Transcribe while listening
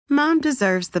Mom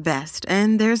deserves the best,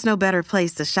 and there's no better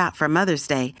place to shop for Mother's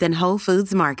Day than Whole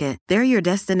Foods Market. They're your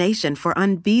destination for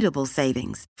unbeatable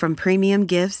savings, from premium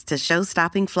gifts to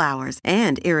show-stopping flowers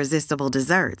and irresistible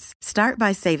desserts. Start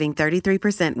by saving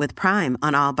 33% with Prime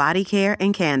on all body care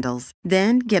and candles.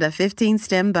 Then get a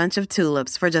 15-stem bunch of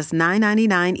tulips for just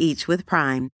 $9.99 each with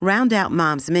Prime. Round out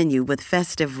Mom's menu with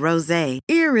festive rosé,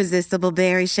 irresistible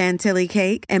berry chantilly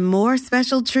cake, and more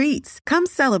special treats. Come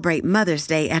celebrate Mother's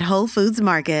Day at Whole Foods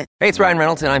Market. Hey, it's Ryan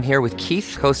Reynolds, and I'm here with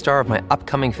Keith, co-star of my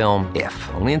upcoming film, If,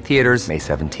 only in theaters May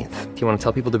 17th. Do you want to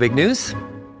tell people the big news?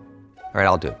 All right,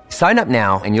 I'll do it. Sign up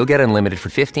now and you'll get unlimited for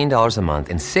 $15 a month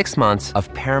and 6 months of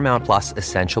Paramount Plus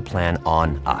Essential Plan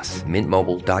on us.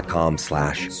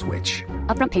 MintMobile.com/switch.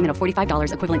 Upfront payment of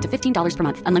 $45 equivalent to $15 per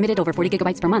month. Unlimited over 40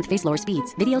 gigabytes per month. Face lower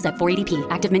speeds. Videos at 480p.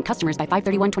 Active Mint customers by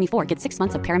 531.24 get 6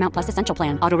 months of Paramount Plus Essential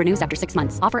Plan. Auto renews after 6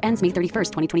 months. Offer ends May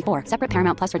 31st, 2024. Separate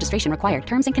Paramount Plus registration required.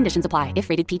 Terms and conditions apply if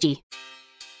rated PG.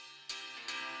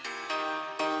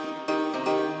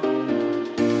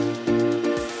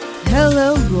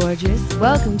 Hello, gorgeous.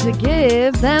 Welcome to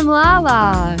Give Them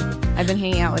Lala. I've been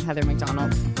hanging out with Heather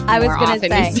McDonald. I was going to say,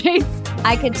 these days.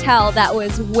 I could tell that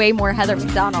was way more Heather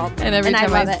McDonald. And every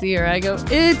time I see her, I go,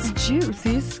 it's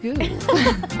juicy scoop.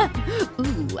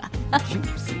 Ooh,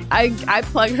 juicy. I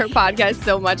plug her podcast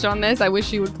so much on this. I wish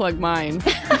she would plug mine.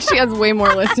 She has way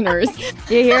more listeners.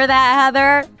 You hear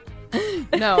that,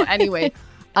 Heather? No, anyway.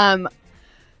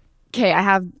 Okay, I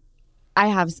have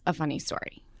a funny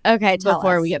story. Okay, tell us.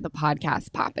 Before we get the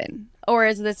podcast popping. Or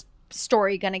is this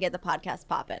story going to get the podcast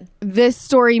popping? This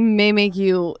story may make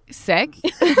you sick.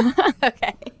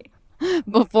 Okay.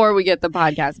 Before we get the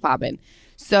podcast popping.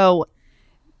 So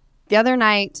the other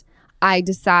night, I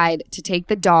decide to take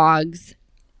the dogs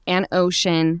and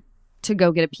Ocean to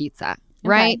go get a pizza,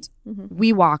 right? Mm-hmm.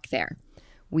 We walk there.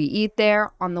 We eat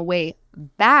there on the way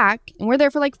back, and we're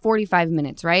there for like 45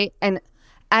 minutes, right? And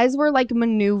as we're like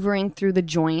maneuvering through the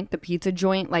joint, the pizza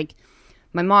joint, like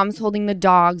my mom's holding the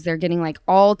dogs. They're getting like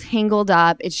all tangled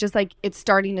up. It's just like it's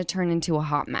starting to turn into a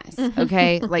hot mess.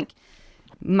 Okay. Like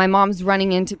my mom's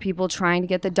running into people trying to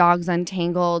get the dogs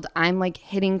untangled. I'm like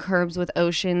hitting curbs with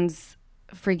Ocean's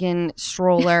freaking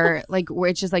stroller. Like where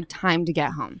it's just like time to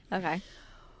get home. Okay.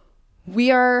 We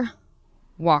are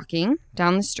walking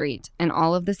down the street and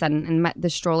all of a sudden, and the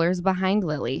stroller is behind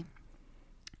Lily.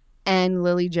 And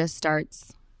Lily just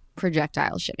starts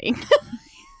projectile shitting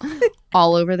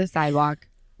all over the sidewalk,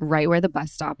 right where the bus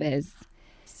stop is.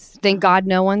 Thank God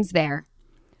no one's there.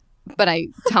 But I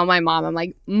tell my mom, I'm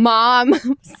like, Mom,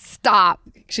 stop.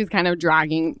 She's kind of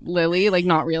dragging Lily, like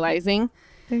not realizing.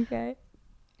 Okay.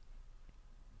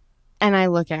 And I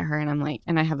look at her and I'm like,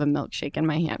 and I have a milkshake in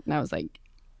my hand. And I was like,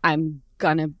 I'm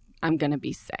gonna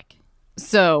be sick.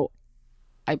 So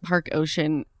I park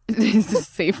Ocean as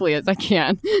safely as I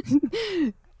can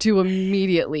to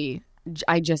immediately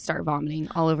I just start vomiting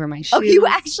all over my shoes. Oh, you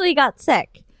actually got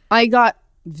sick? I got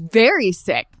very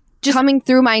sick, just coming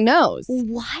through my nose.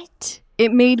 What?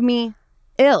 It made me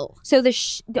ill. So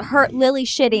Lily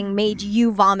shitting made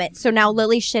you vomit. So now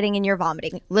Lily's shitting and you're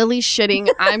vomiting. Lily's shitting,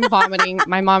 I'm vomiting.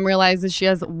 My mom realizes she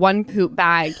has one poop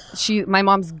bag. My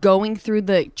mom's going through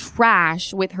the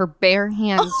trash with her bare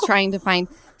hands trying to find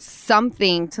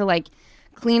something to like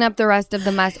clean up the rest of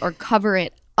the mess or cover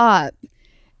it up.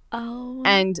 Oh.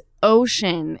 And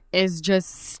Ocean is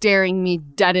just staring me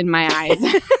dead in my eyes.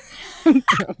 She's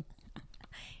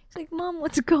like, Mom,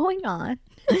 what's going on?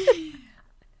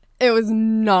 It was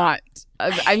not.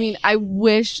 I mean, I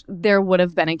wish there would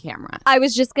have been a camera. I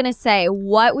was just going to say,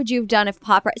 what would you have done if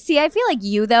paparazzi... See, I feel like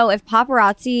you, though, if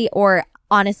paparazzi or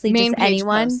honestly just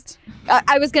anyone...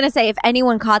 I was going to say, if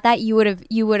anyone caught that, you would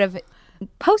have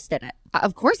posted it.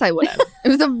 Of course I would have. It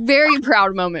was a very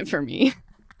proud moment for me.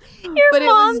 Your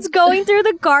mom's going through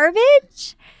the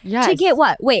garbage? Yes. To get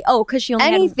what? Wait, because she only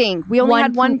anything. We only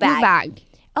had one poop bag.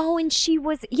 Oh, and she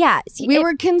was, yeah. See, we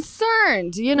were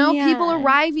concerned, people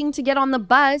arriving to get on the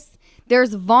bus.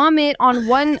 There's vomit on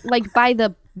one, like by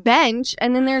the bench,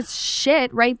 and then there's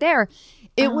shit right there.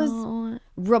 It was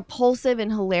repulsive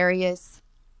and hilarious,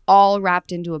 all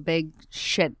wrapped into a big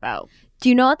shit bow. Do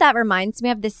you know what that reminds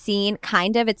me of? The scene,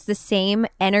 kind of. It's the same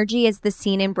energy as the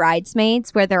scene in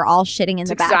Bridesmaids where they're all shitting in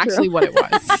the bathroom. Exactly what it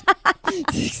was.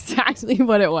 Exactly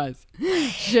what it was.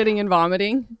 Shitting and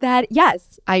vomiting.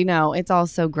 Yes. I know. It's all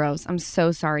so gross. I'm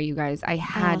so sorry, you guys. I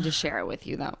had to share it with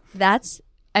you, though.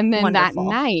 And then wonderful. That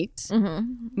night,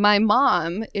 my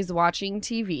mom is watching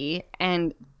TV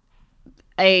and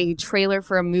a trailer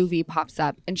for a movie pops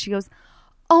up and she goes,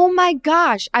 oh my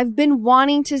gosh, I've been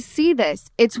wanting to see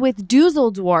this. It's with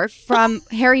Dusseldorf from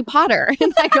Harry Potter.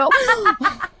 And I go,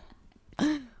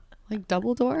 like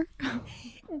Dumbledore?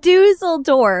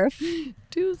 Dusseldorf.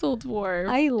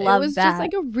 I love that. It was just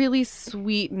like a really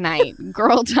sweet night.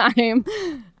 Girl time.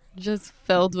 Just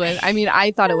filled with, I mean,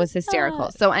 I thought it was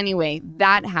hysterical. So anyway,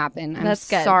 that happened. I'm That's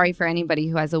good. sorry for anybody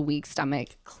who has a weak stomach.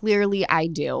 Clearly I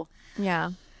do.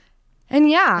 Yeah. And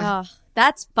yeah. Oh,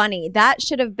 that's funny. That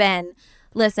should have been,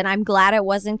 listen, I'm glad it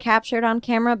wasn't captured on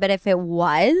camera, but if it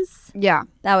was, Yeah.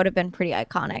 that would have been pretty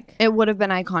iconic. It would have been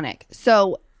iconic.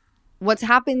 So what's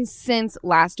happened since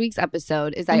last week's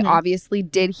episode is I obviously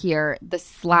did hear the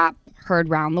slap heard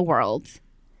round the world.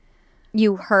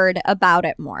 You heard about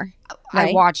it more. Right?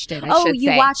 I watched it, you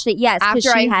say. watched it, yes. 'cause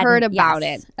After she I hadn't- heard about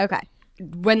yes. it. Okay.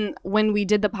 When we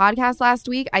did the podcast last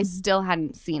week, I still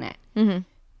hadn't seen it.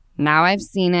 Now I've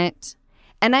seen it.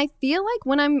 And I feel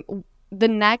like the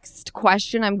next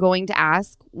question I'm going to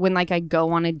ask when like I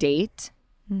go on a date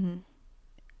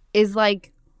is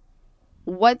like,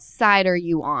 what side are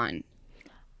you on?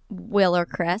 Will or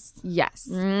Chris? Yes.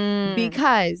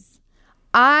 Because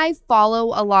I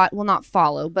follow a lot, well, not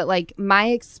follow, but like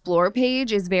my explore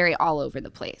page is very all over the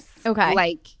place. Okay.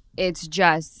 Like it's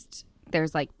just,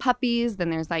 there's like puppies, then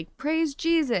there's like praise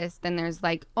Jesus, then there's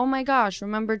like, oh my gosh,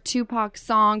 remember Tupac's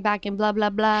song back in blah, blah,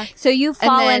 blah. So you've And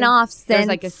fallen then off since. There's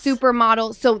like a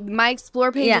supermodel. So my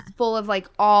explore page is full of like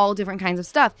all different kinds of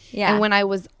stuff. Yeah. And when I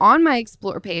was on my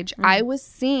explore page, I was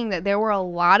seeing that there were a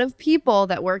lot of people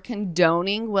that were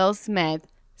condoning Will Smith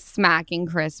smacking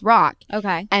Chris Rock.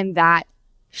 Okay. And that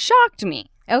shocked me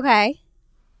Okay.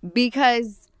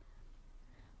 because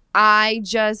I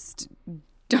just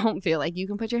don't feel like you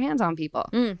can put your hands on people.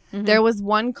 There was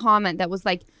one comment that was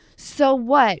like, so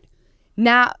what?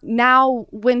 Now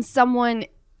when someone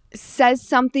says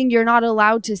something, you're not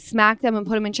allowed to smack them and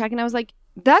put them in check. And I was like,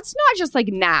 that's not just like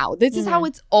now. This is how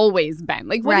it's always been.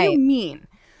 Like, what do you mean?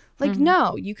 Like,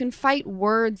 no, you can fight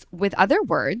words with other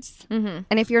words. And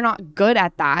if you're not good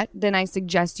at that, then I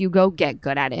suggest you go get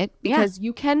good at it because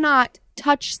you cannot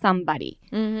touch somebody.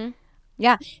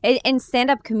 Yeah. In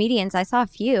stand-up comedians, I saw a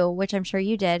few, which I'm sure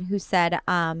you did, who said,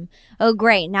 oh,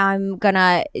 great. Now I'm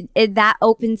gonna, that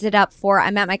opens it up for,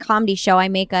 I'm at my comedy show. I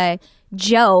make a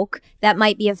joke that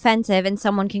might be offensive and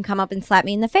someone can come up and slap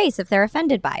me in the face if they're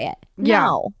offended by it. Yeah.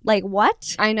 No. Like,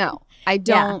 what? I know. I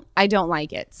don't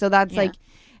like it. So that's like,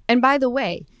 and by the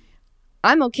way,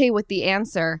 I'm okay with the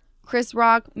answer. Chris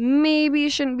Rock maybe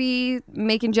shouldn't be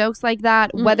making jokes like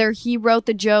that. Whether he wrote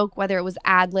the joke, whether it was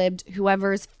ad-libbed,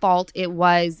 whoever's fault it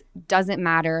was, doesn't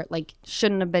matter. Like,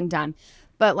 shouldn't have been done.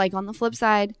 But like on the flip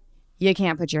side, you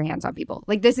can't put your hands on people.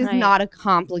 Like, this is not a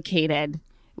complicated,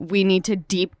 we need to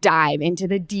deep dive into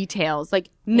the details. Like,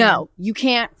 no, you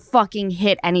can't fucking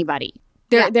hit anybody.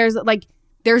 There's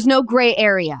no gray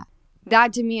area.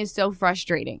 That to me is so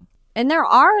frustrating. And there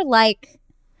are like,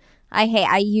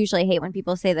 I usually hate when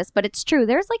people say this, but it's true.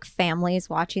 There's like families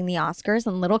watching the Oscars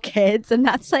and little kids, and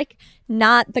that's like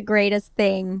not the greatest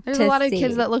thing There's to a lot see. of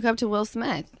kids that look up to Will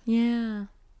Smith. Yeah.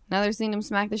 Now they're seeing him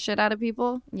smack the shit out of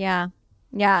people. Yeah.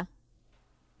 Yeah.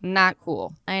 Not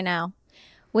cool. I know.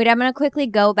 Wait, I'm going to quickly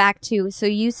go back to, so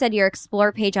you said your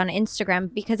explore page on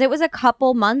Instagram because it was a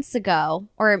couple months ago,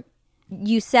 or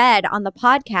you said on the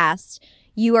podcast,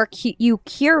 you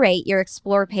curate your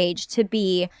explore page to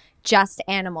be just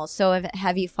animals. So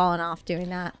have you fallen off doing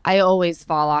that? I always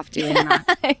fall off doing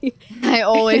that. I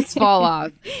always fall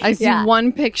off. I see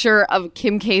one picture of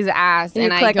Kim K's ass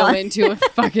and I go into a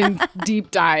fucking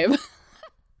deep dive.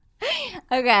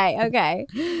 Okay.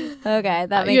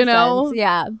 That makes sense.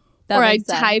 Yeah. Or I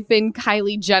type in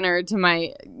Kylie Jenner to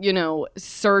my,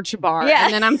 search bar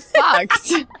and then I'm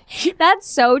fucked. That's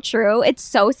so true. It's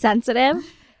so sensitive.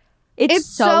 It's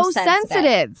so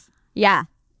sensitive. Yeah.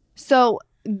 So,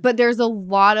 but there's a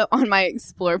lot on my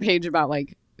explore page about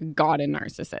like God and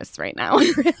narcissists right now.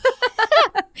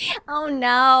 Oh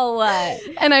no.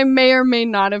 And I may or may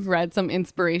not have read some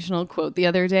inspirational quote the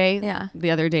other day. Yeah.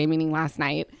 The other day, meaning last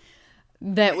night,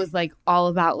 that was like all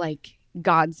about like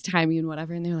God's timing and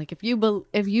whatever. And they're like, if you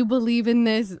believe in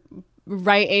this,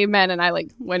 write amen. And I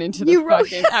like went into the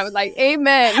I was like,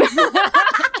 amen.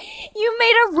 You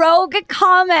made a rogue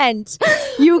comment.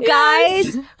 You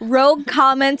guys, rogue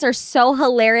comments are so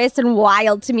hilarious and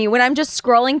wild to me. When I'm just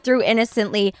scrolling through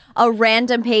innocently a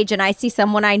random page and I see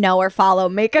someone I know or follow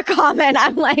make a comment,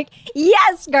 I'm like,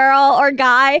 yes, girl or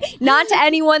guy. Not to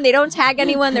anyone. They don't tag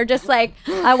anyone. They're just like,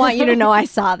 I want you to know I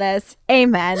saw this.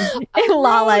 Amen.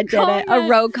 Lala did it. A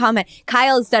rogue comment.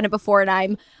 Kyle's done it before and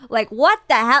I'm like, what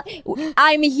the hell?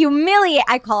 I'm humiliated.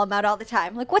 I call him out all the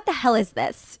time. Like, what the hell is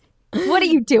this? What are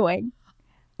you doing?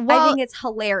 Well, I think it's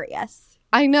hilarious.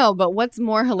 I know, but what's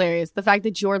more hilarious? The fact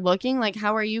that you're looking, like,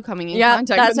 how are you coming in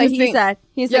contact that's with what this he thing? said.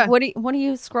 He's like, what are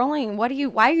you scrolling?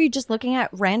 Why are you just looking at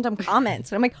random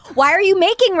comments? And I'm like, why are you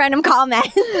making random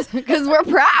comments? Because we're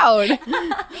proud.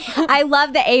 I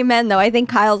love the amen, though. I think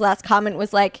Kyle's last comment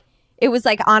was like, it was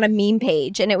like on a meme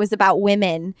page and it was about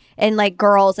women and like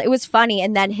girls. It was funny.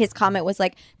 And then his comment was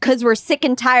like, because we're sick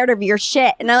and tired of your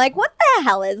shit. And I'm like, what the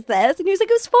hell is this? And he was like,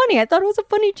 it was funny. I thought it was a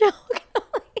funny joke.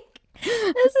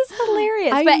 This is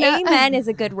hilarious. Amen is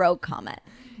a good rogue comment.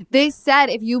 They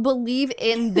said, if you believe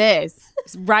in this,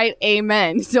 write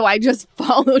amen. So I just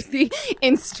followed the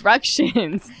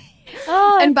instructions.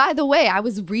 And by the way, I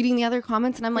was reading the other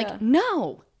comments and I'm like,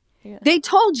 no. Yeah. They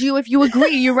told you if you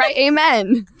agree, you write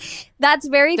amen. That's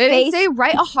very They didn't say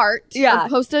write a heart or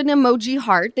post an emoji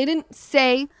heart. They didn't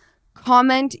say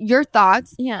comment your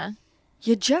thoughts. Yeah.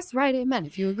 You just write amen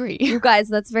if you agree. You guys,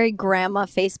 that's very grandma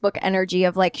Facebook energy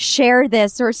of like, share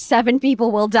this or 7 people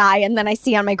will die. And then I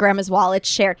see on my grandma's wall, it's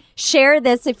shared. Share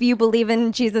this if you believe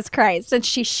in Jesus Christ. And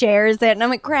she shares it. And I'm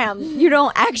like, Gram, you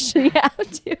don't actually have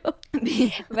to.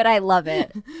 But I love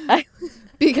it.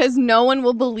 Because no one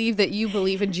will believe that you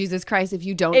believe in Jesus Christ if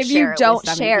you don't share it with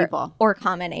 7 people. Or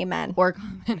comment amen. Or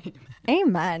comment amen.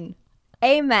 Amen.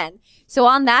 Amen. So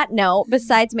on that note,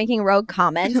 besides making rogue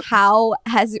comments, how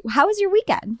was your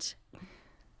weekend?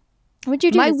 What'd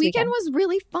you do My this weekend was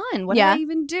really fun. What did I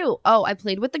even do? Oh, I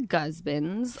played with the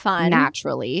Guzbins. Fun.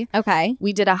 Naturally. Okay.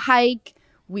 We did a hike.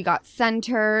 We got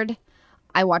centered.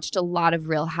 I watched a lot of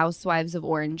Real Housewives of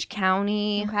Orange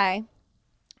County. Okay.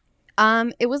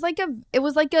 It was like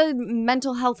a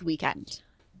mental health weekend.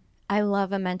 I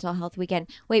love a mental health weekend.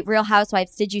 Wait, Real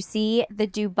Housewives, did you see the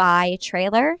Dubai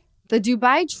trailer? The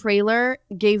Dubai trailer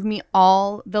gave me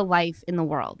all the life in the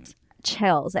world.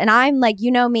 Chills. And I'm like,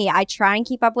 you know me, I try and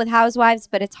keep up with Housewives,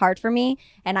 but it's hard for me.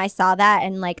 And I saw that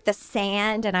and like the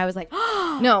sand and I was like,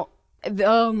 no.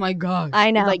 Oh my gosh.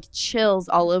 I know. Like chills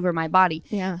all over my body.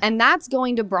 Yeah. And that's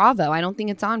going to Bravo. I don't think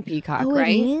it's on Peacock, right?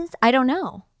 It is? I don't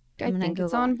know. I think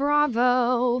it's on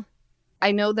Bravo.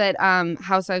 I know that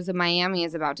Housewives of Miami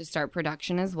is about to start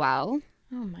production as well.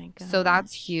 Oh my God. So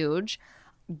that's huge.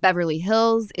 Beverly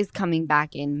Hills is coming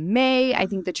back in May. I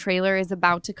think the trailer is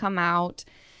about to come out.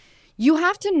 You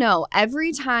have to know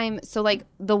every time. So like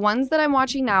the ones that I'm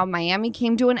watching now, Miami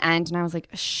came to an end and I was like,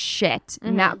 shit.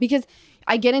 Now, because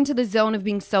I get into the zone of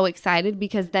being so excited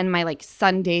because then my like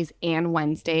Sundays and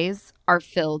Wednesdays are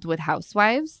filled with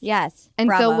Housewives. Yes. And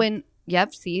Bravo. so when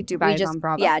see, Dubai is on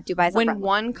Bravo. Yeah, Dubai's on Bravo. When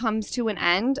one comes to an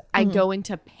end, I go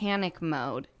into panic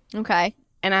mode. Okay.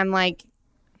 And I'm like,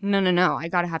 no. I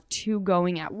got to have 2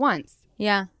 going at once.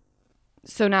 Yeah.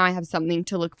 So now I have something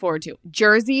to look forward to.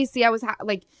 Jersey, see, I was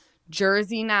like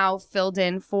Jersey now filled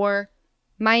in for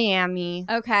Miami.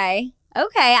 Okay,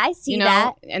 I see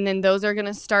that. And then those are going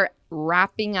to start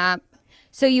wrapping up.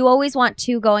 So you always want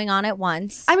 2 going on at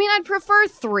once? I mean, I'd prefer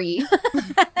 3.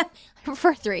 I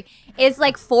prefer 3. Is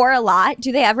like 4 a lot?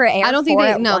 Do they ever air? I don't think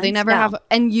they they never have.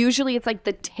 And usually it's like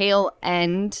the tail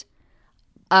end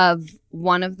of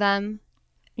one of them.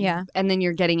 Yeah. And then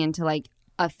you're getting into like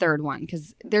a third one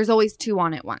because there's always 2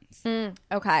 on at once.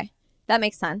 Okay. That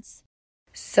makes sense.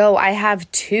 So I have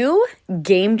 2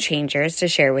 game changers to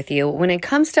share with you when it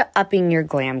comes to upping your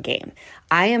glam game.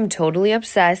 I am totally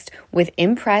obsessed with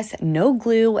Impress No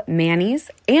Glue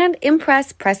Manis and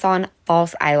Impress Press-On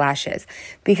False Eyelashes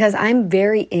because I'm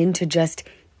very into just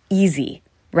easy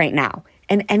right now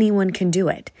and anyone can do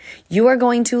it. You are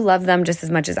going to love them just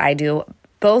as much as I do.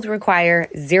 Both require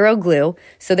 0 glue,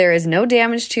 so there is no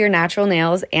damage to your natural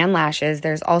nails and lashes.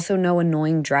 There's also no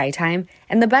annoying dry time.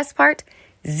 And the best part,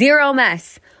 0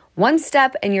 mess. 1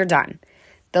 step and you're done.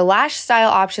 The lash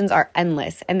style options are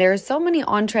endless, and there are so many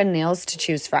on-trend nails to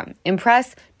choose from.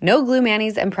 Impress, No Glue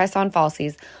Manis, and Press-On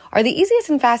Falsies are the easiest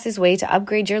and fastest way to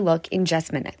upgrade your look in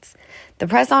just minutes. The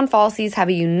Press-On Falsies have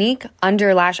a unique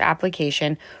under lash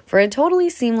application for a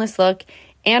totally seamless look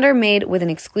and are made with an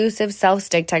exclusive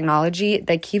self-stick technology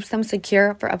that keeps them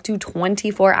secure for up to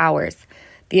 24 hours.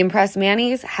 The Impress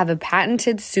Manis have a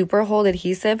patented super hold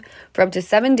adhesive for up to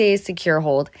 7 days secure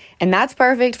hold, and that's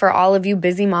perfect for all of you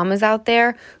busy mamas out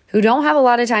there who don't have a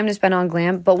lot of time to spend on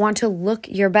glam but want to look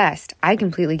your best. I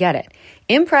completely get it.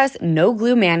 Impress No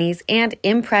Glue Manis and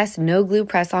Impress No Glue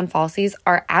Press-On Falsies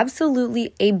are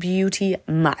absolutely a beauty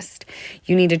must.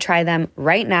 You need to try them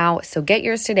right now, so get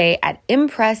yours today at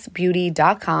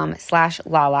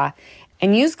impressbeauty.com/Lala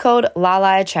and use code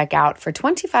LALA at checkout for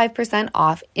 25%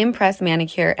 off Impress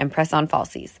Manicure and Press-On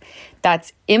Falsies.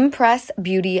 That's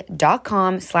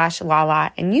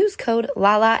impressbeauty.com/Lala and use code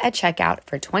LALA at checkout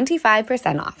for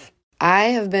 25% off. I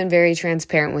have been very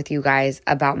transparent with you guys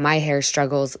about my hair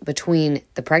struggles between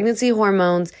the pregnancy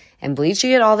hormones and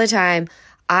bleaching it all the time.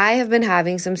 I have been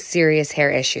having some serious hair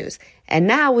issues. And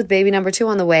now with baby number 2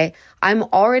 on the way, I'm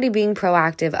already being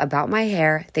proactive about my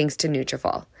hair thanks to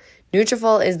Nutrafol.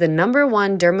 Nutrafol is the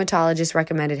 #1 dermatologist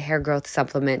recommended hair growth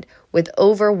supplement with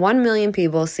over 1 million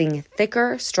people seeing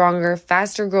thicker, stronger,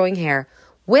 faster growing hair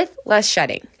with less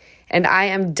shedding. And I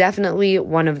am definitely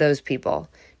one of those people.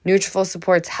 Nutrafol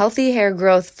supports healthy hair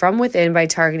growth from within by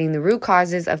targeting the root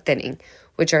causes of thinning,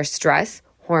 which are stress,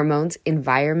 hormones,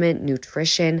 environment,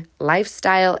 nutrition,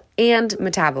 lifestyle, and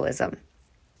metabolism.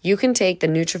 You can take the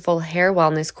Nutrafol Hair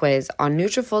Wellness Quiz on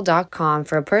Nutrafol.com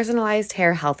for a personalized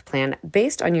hair health plan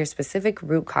based on your specific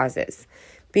root causes.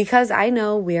 Because I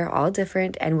know we are all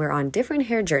different and we're on different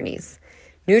hair journeys.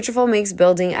 Nutrafol makes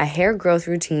building a hair growth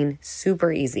routine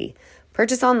super easy.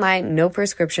 Purchase online, no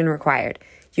prescription required.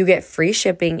 You get free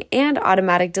shipping and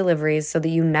automatic deliveries so that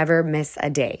you never miss a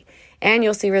day. And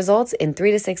you'll see results in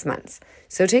 3 to 6 months.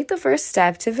 So take the first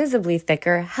step to visibly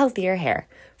thicker, healthier hair.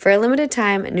 For a limited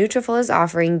time, Nutrafol is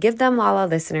offering Give Them Lala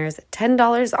listeners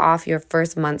 $10 off your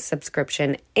first month's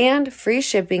subscription and free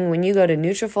shipping when you go to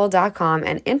Nutrafol.com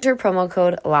and enter promo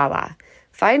code LALA.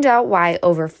 Find out why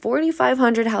over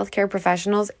 4,500 healthcare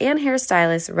professionals and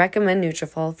hairstylists recommend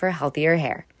Nutrafol for healthier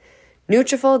hair.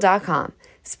 Nutrafol.com,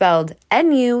 spelled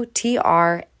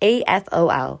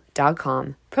Nutrafol.com,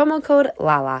 promo code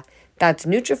LALA. That's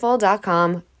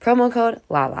Nutrafol.com, promo code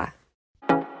LALA.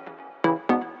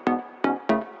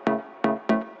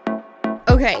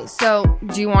 Okay, so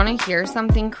do you want to hear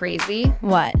something crazy?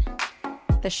 What?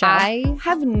 The show? I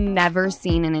have never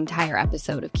seen an entire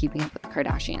episode of Keeping Up with the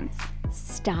Kardashians.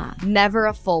 Stop. Never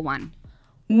a full one.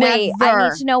 Wait, Never. I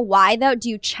need to know why, though. Do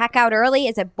you check out early?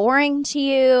 Is it boring to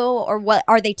you? Or what?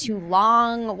 Are they too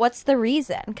long? What's the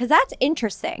reason? Because that's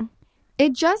interesting.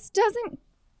 It just doesn't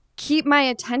keep my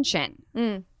attention.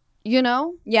 You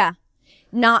know? Yeah.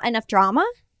 Not enough drama?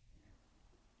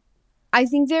 I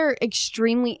think they're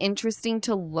extremely interesting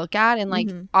to look at. And, like,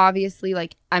 obviously,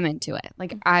 like, I'm into it.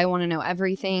 Like, I want to know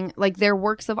everything. Like, they're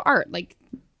works of art. Like,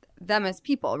 them as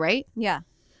people, right? Yeah.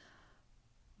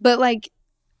 But, like,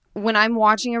 when I'm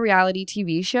watching a reality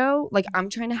TV show, like, I'm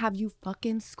trying to have you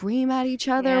fucking scream at each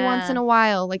other once in a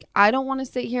while. Like, I don't want to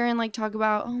sit here and, like, talk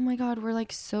about, oh, my God, we're,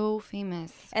 like, so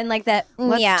famous. And, like, that,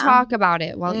 Let's talk about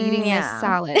it while eating this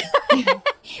salad.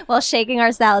 While shaking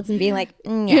our salads and being like,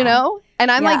 you know? And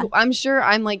I'm, like, I'm sure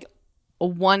I'm, like, a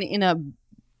 1 in a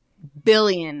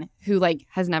billion who, like,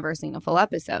 has never seen a full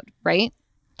episode, right?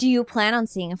 Do you plan on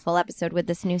seeing a full episode with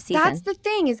this new season? That's the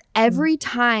thing is every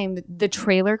time the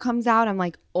trailer comes out, I'm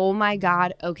like, oh my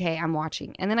God, okay, I'm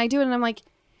watching. And then I do it and I'm like,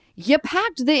 you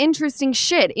packed the interesting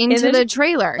shit into the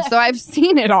trailer. So I've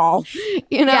seen it all,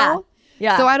 you know?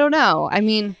 Yeah. So I don't know. I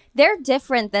mean, they're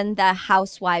different than the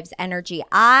housewives energy.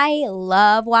 I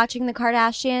love watching the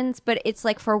Kardashians, but it's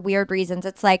like for weird reasons.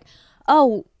 It's like,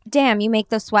 oh, damn, you make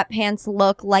those sweatpants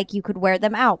look like you could wear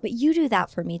them out, but you do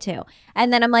that for me too.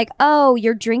 And then I'm like, oh,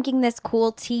 you're drinking this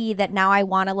cool tea that now I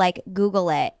want to like Google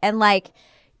it. And like,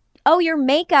 oh, your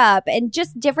makeup and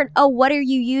just different. Oh, what are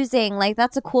you using? Like,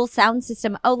 that's a cool sound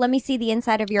system. Oh, let me see the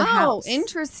inside of your house. Oh,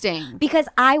 interesting. Because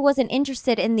I wasn't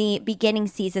interested in the beginning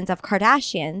seasons of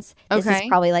Kardashians. This is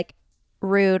probably like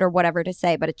rude or whatever to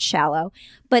say, but it's shallow.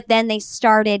 But then they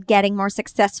started getting more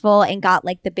successful and got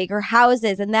like the bigger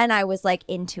houses. And then I was like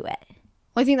into it.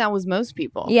 Well, I think that was most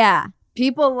people. Yeah.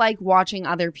 People like watching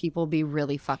other people be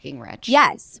really fucking rich.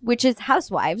 Yes, which is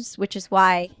housewives, which is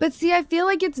why. But see, I feel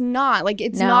like it's not. Like,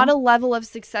 it's not a level of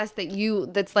success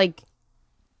that's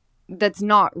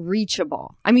not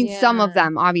reachable. I mean, some of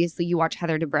them, obviously, you watch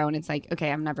Heather Dubrow and it's like,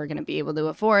 okay, I'm never going to be able to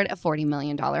afford a $40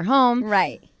 million home.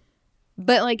 Right.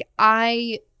 But, like,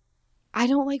 I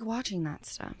don't like watching that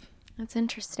stuff. That's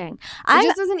interesting. It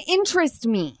just doesn't interest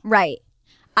me. Right.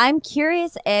 I'm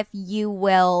curious if you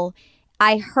will.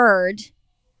 I heard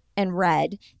and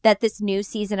read that this new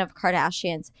season of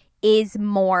Kardashians is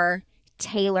more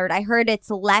tailored. I heard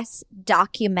it's less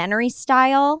documentary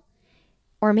style,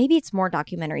 or maybe it's more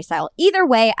documentary style. Either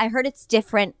way, I heard it's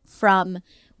different from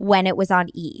when it was on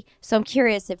E! So I'm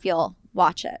curious if you'll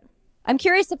watch it. I'm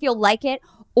curious if you'll like it,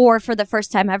 or for the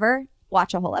first time ever,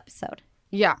 watch a whole episode.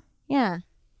 Yeah. Yeah.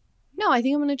 No, I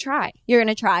think I'm going to try. You're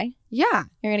going to try? Yeah.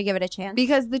 You're going to give it a chance?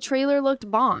 Because the trailer looked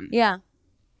bomb. Yeah.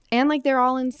 And, like, they're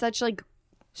all in such, like,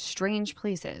 strange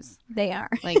places. They are.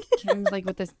 Like, Kim's, like,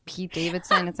 with this Pete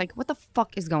Davidson. It's like, what the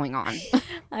fuck is going on?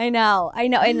 I know.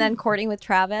 And then courting with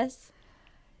Travis.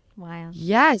 Wow.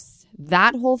 Yes.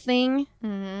 That whole thing.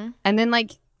 Mm-hmm. And then,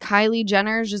 like, Kylie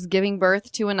Jenner just giving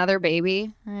birth to another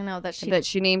baby I know that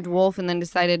she named Wolf and then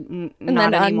decided and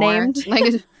not then anymore. unnamed. Like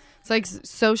it's like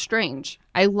so strange.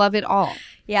 I love it all.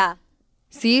 Yeah.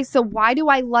 See, so why do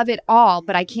I love it all,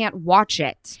 but I can't watch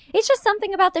it? It's just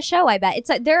something about the show, I bet. It's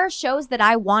like there are shows that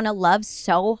I want to love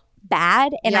so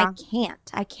bad, and I can't.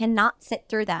 I cannot sit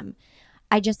through them.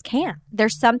 I just can't.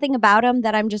 There's something about them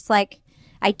that I'm just like,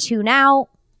 I tune out,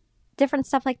 different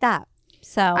stuff like that.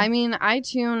 So I mean, I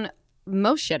tune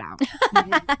most shit out.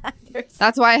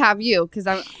 That's why I have you,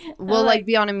 because we'll like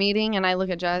be on a meeting and I look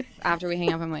at Jess after we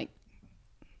hang up. I'm like,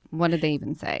 what did they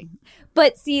even say?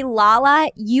 But see,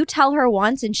 Lala, you tell her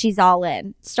once and she's all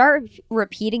in. Start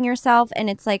repeating yourself, and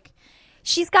it's like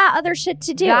she's got other shit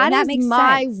to do. And that makes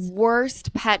my sense.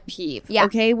 worst pet peeve. Yeah.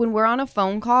 Okay, when we're on a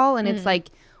phone call and it's like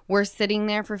we're sitting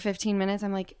there for 15 minutes,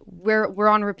 I'm like, we're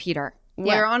on repeater.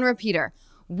 We're on repeater.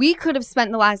 We could have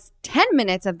spent the last 10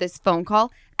 minutes of this phone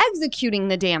call executing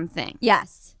the damn thing.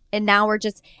 Yes. And now we're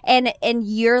just and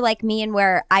you're like me, and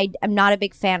where I'm not a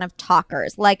big fan of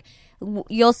talkers. Like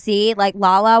you'll see, like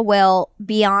Lala will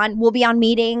be on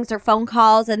meetings or phone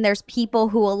calls, and there's people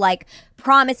who will like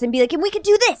promise and be like, and we could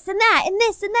do this and that and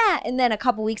this and that, and then a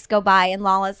couple weeks go by and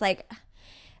Lala's like,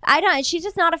 she's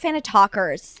just not a fan of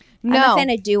talkers. No. I'm a fan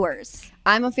of doers.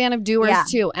 I'm a fan of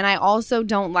doers too, and I also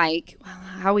don't like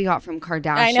how we got from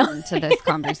Kardashian to this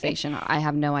conversation. I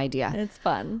have no idea. It's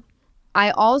fun. I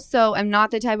also am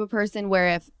not the type of person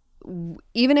where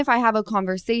even if I have a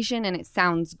conversation and it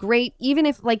sounds great, even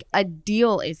if like a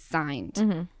deal is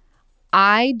signed,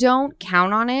 I don't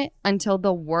count on it until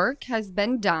the work has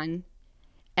been done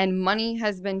and money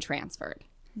has been transferred.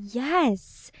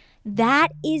 Yes, that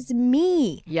is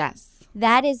me. Yes.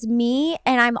 That is me.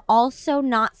 And I'm also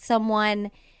not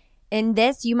someone in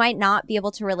this. You might not be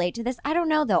able to relate to this. I don't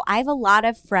know, though. I have a lot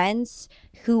of friends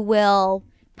who will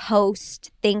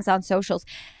post things on socials.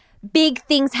 Big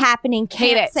things happening.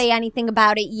 Can't say anything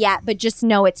about it yet, but just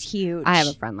know it's huge. I have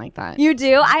a friend like that. You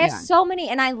do? I have so many,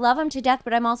 and I love them to death,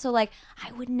 but I'm also like,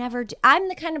 I would never do. I'm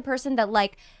the kind of person that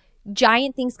like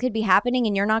giant things could be happening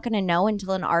and you're not going to know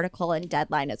until an article and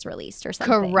deadline is released or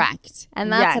something. Correct.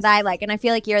 And that's what I like. And I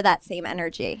feel like you're that same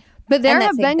energy. But there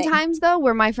have been times, though,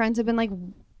 where my friends have been like,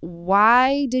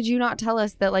 why did you not tell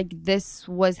us that like this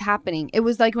was happening? It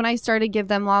was like when I started Give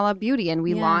Them Lala Beauty and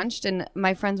we launched, and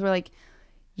my friends were like,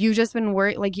 you've just been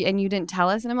worried, like, and you didn't tell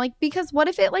us. And I'm like, because what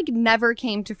if it like never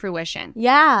came to fruition?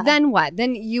 Yeah. Then what?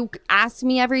 Then you ask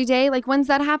me every day, like, when's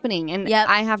that happening? And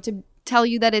I have to tell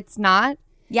you that it's not.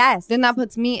 Yes. Then that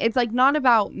puts me, it's like not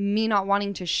about me not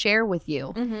wanting to share with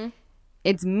you. Mm-hmm.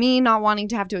 It's me not wanting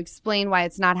to have to explain why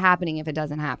it's not happening if it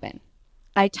doesn't happen.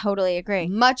 I totally agree.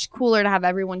 Much cooler to have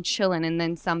everyone chilling and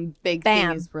then some big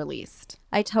thing is released.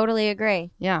 I totally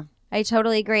agree. Yeah. I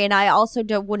totally agree. And I also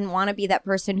wouldn't want to be that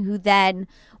person who then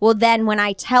when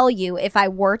I tell you, if I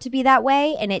were to be that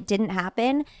way and it didn't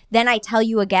happen, then I tell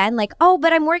you again, like, oh,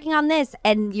 but I'm working on this.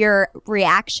 And your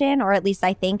reaction, or at least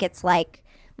I think it's like,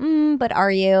 but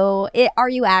are you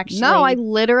actually? No, I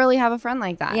literally have a friend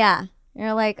like that. Yeah.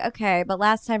 You're like, okay, but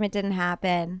last time it didn't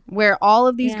happen. Where all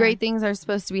of these great things are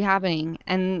supposed to be happening,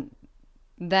 and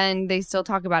then they still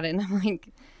talk about it. And I'm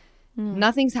like,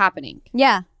 nothing's happening.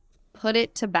 Yeah. Put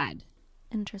it to bed.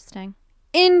 Interesting.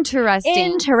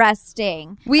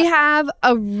 We have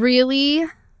a really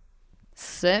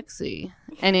sexy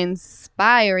and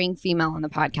inspiring female on the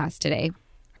podcast today.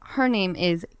 Her name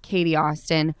is Katie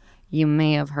Austin. You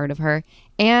may have heard of her.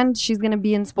 And she's going to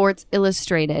be in Sports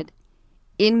Illustrated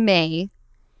in May.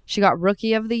 She got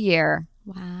Rookie of the Year.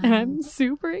 Wow. And I'm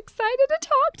super excited to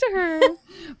talk to her.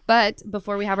 But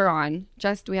before we have her on,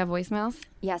 Jess, do we have voicemails?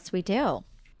 Yes, we do.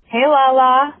 Hey,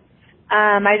 Lala.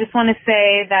 I just want to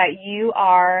say that you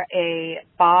are a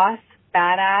boss,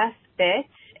 badass bitch,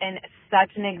 and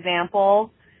such an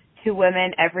example to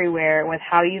women everywhere with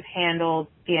how you've handled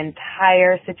the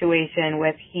entire situation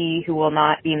with he who will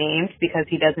not be named, because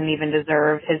he doesn't even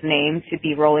deserve his name to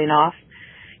be rolling off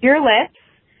your lips.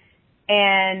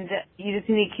 And you just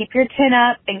need to keep your chin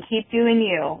up and keep doing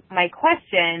you. My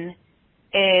question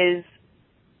is,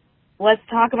 let's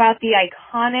talk about the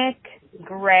iconic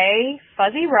gray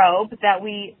fuzzy robe that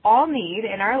we all need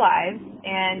in our lives.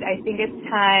 And I think it's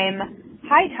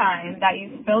high time that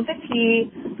you spill the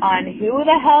tea on who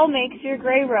the hell makes your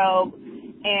gray robe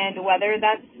and whether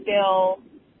that's still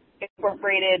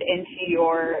incorporated into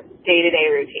your day-to-day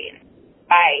routine.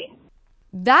 Bye.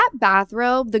 That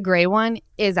bathrobe, the gray one,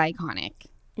 is iconic.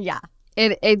 Yeah.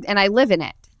 It and I live in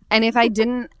it. And if I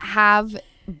didn't have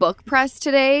book press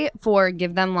today for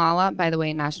Give Them Lala, by the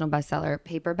way, national bestseller,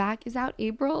 paperback is out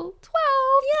April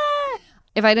 12th. Yeah.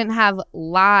 If I didn't have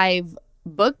live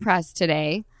book press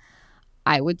today,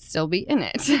 I would still be in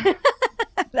it.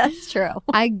 That's true.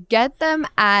 I get them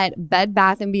at Bed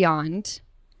Bath & Beyond,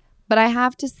 but I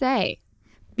have to say,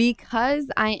 because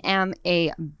I am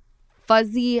a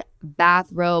fuzzy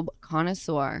bathrobe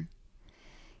connoisseur,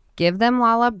 Give Them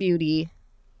Lala Beauty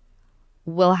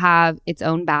will have its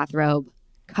own bathrobe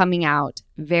coming out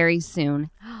very soon.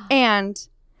 And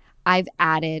I've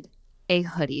added a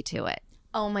hoodie to it.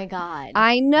 Oh my God.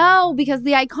 I know, because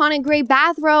the iconic gray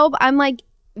bathrobe, I'm like,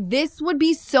 this would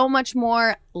be so much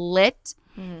more lit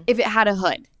if it had a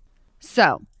hood.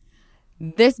 So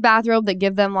this bathrobe that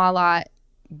Give Them Lala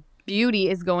Beauty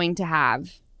is going to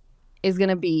have is going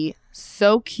to be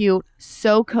so cute,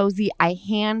 so cozy. I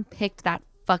handpicked that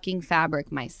fucking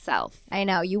fabric myself. I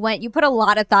know. You put a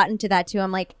lot of thought into that too.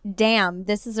 I'm like, damn,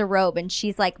 this is a robe. And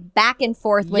she's like back and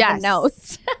forth with the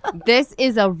notes. This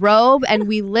is a robe and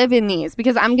we live in these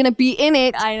because I'm going to be in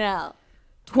it. I know.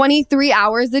 23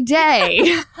 hours a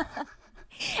day.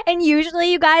 And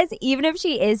usually, you guys, even if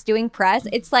she is doing press,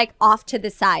 it's like off to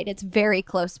the side. It's very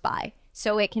close by.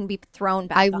 So it can be thrown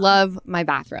back on. Love my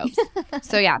bathrobes.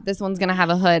 So yeah, this one's going to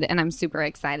have a hood and I'm super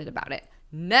excited about it.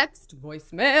 Next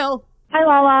voicemail. Hi,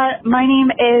 Lala. My name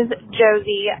is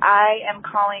Josie. I am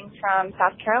calling from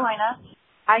South Carolina.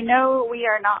 I know we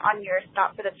are not on your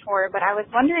stop for the tour, but I was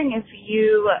wondering if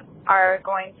you are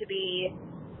going to be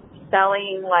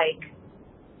selling, like,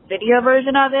 video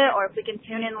version of it, or if we can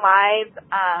tune in live,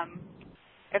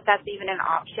 if that's even an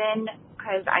option,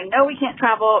 because I know we can't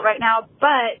travel right now,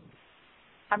 but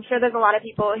I'm sure there's a lot of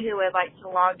people who would like to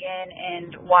log in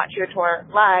and watch your tour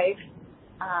live.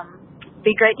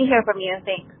 Be great to hear from you.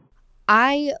 Thanks.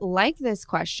 I like this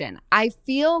question. I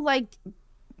feel like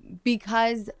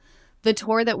because the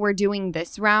tour that we're doing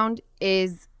this round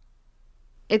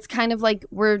it's kind of like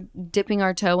we're dipping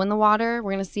our toe in the water.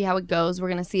 We're going to see how it goes. We're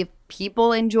going to see if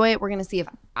people enjoy it. We're going to see if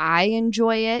I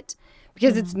enjoy it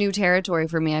because it's new territory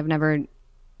for me. I've never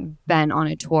been on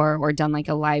a tour or done like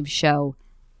a live show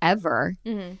ever.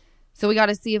 So we got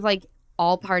to see if like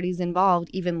all parties involved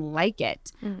even like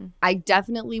it. I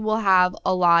definitely will have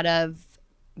a lot of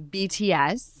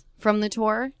BTS from the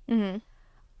tour.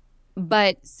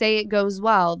 But say it goes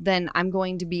well, then I'm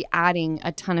going to be adding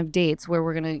a ton of dates where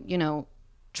we're going to,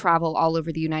 travel all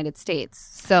over the United States.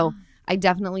 So I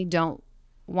definitely don't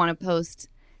want to post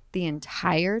the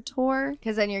entire tour.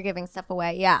 Because then you're giving stuff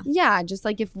away. Yeah. Yeah. Just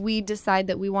like if we decide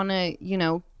that we want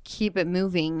to, keep it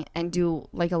moving and do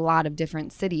like a lot of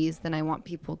different cities, then I want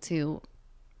people to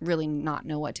really not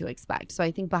know what to expect. So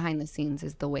I think behind the scenes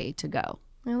is the way to go.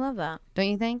 I love that. Don't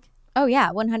you think? Oh, yeah,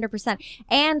 100%.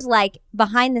 And like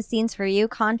behind the scenes for you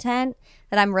content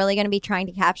that I'm really going to be trying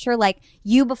to capture, like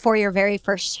you before your very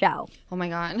first show. Oh, my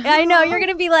God. I know. You're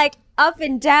going to be like up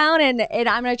and down and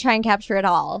I'm going to try and capture it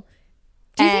all.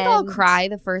 Do you think I'll cry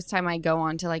the first time I go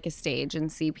onto like a stage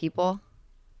and see people?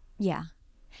 Yeah.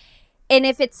 And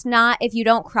if you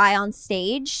don't cry on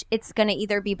stage, it's going to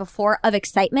either be before of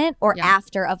excitement or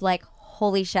after of like,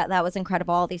 holy shit, that was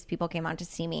incredible. All these people came out to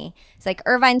see me. It's like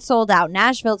Irvine sold out.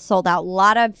 Nashville sold out. A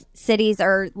lot of cities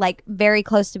are like very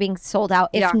close to being sold out,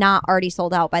 if not already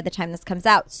sold out by the time this comes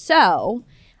out. So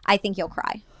I think you'll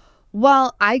cry.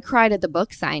 Well, I cried at the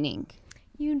book signing.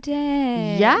 You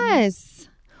did? Yes.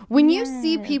 When you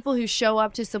see people who show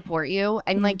up to support you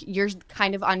and like you're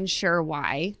kind of unsure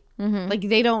why, like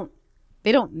they don't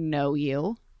know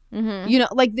you.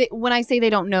 Like when I say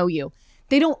they don't know you,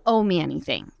 they don't owe me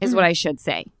anything is what I should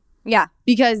say. Yeah.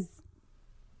 Because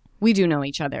we do know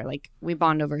each other. Like we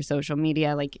bond over social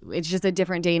media. Like it's just a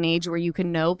different day and age where you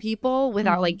can know people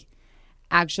without like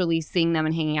actually seeing them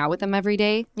and hanging out with them every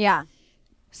day. Yeah.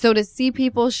 So to see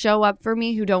people show up for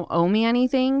me who don't owe me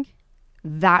anything,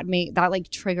 that like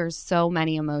triggers so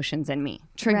many emotions in me.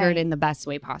 Triggered in the best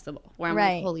way possible. Where I'm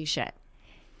like, holy shit.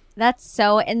 That's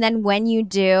so, and then when you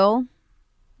do,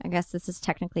 I guess this is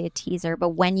technically a teaser, but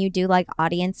when you do like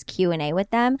audience Q&A with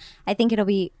them, I think it'll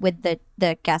be with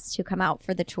the guests who come out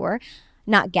for the tour.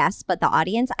 Not guests, but the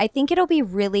audience. I think it'll be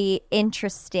really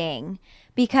interesting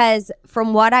because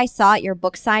from what I saw at your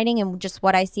book signing and just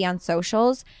what I see on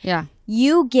socials,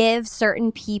 you give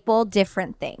certain people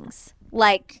different things.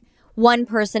 Like one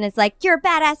person is like, you're a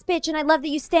badass bitch and I love that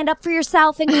you stand up for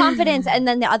yourself and confidence. And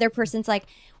then the other person's like,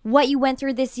 what you went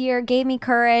through this year gave me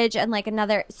courage, and like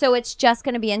another. So it's just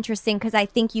going to be interesting because I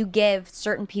think you give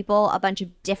certain people a bunch of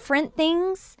different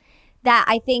things that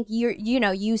I think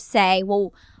you say,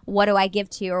 well, what do I give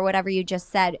to you or whatever you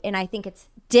just said. And I think it's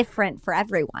different for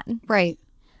everyone. Right.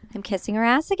 I'm kissing her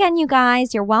ass again, you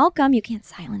guys. You're welcome. You can't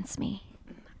silence me.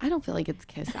 I don't feel like it's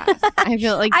kiss ass. I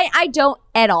feel like I don't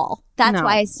at all. That's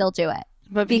why I still do it.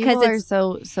 But because it's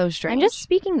so strange. I'm just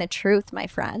speaking the truth, my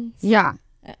friends. Yeah.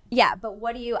 Yeah, but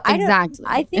what do you... Exactly.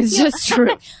 I think it's just true.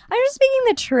 I'm just speaking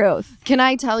the truth. Can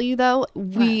I tell you, though,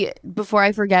 before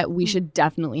I forget, we should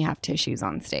definitely have tissues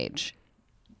on stage.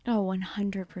 Oh,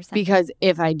 100%. Because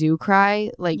if I do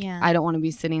cry, I don't want to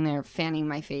be sitting there fanning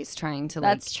my face trying to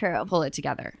That's true. Pull it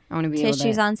together. I want to be tissues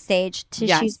able to... on stage,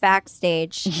 tissues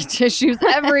backstage. Tissues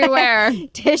everywhere.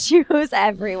 Tissues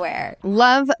everywhere.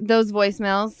 Love those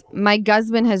voicemails. My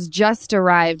husband has just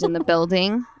arrived in the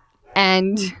building.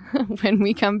 And when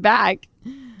we come back,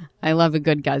 I love a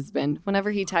good husband.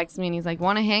 Whenever he texts me and he's like,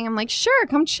 want to hang? I'm like, sure,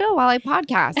 come chill while I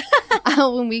podcast.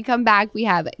 When we come back, we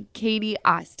have Katie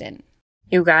Austin.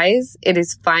 You guys, it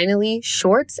is finally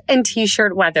shorts and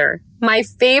t-shirt weather. My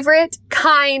favorite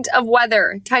kind of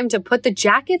weather. Time to put the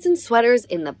jackets and sweaters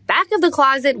in the back of the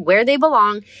closet where they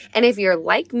belong. And if you're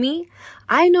like me,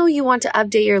 I know you want to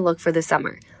update your look for the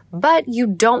summer, but you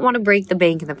don't want to break the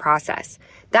bank in the process.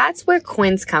 That's where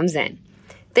Quince comes in.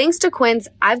 Thanks to Quince,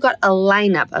 I've got a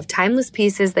lineup of timeless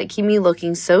pieces that keep me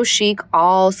looking so chic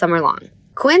all summer long.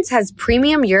 Quince has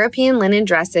premium European linen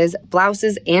dresses,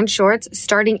 blouses, and shorts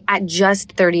starting at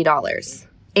just $30.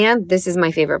 And this is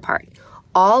my favorite part.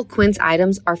 All Quince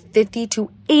items are 50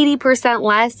 to 80%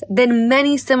 less than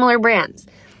many similar brands.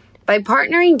 By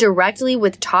partnering directly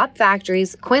with top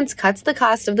factories, Quince cuts the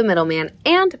cost of the middleman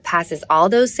and passes all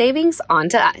those savings on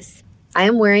to us. I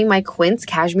am wearing my Quince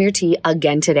cashmere tee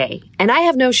again today, and I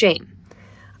have no shame.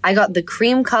 I got the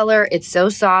cream color. It's so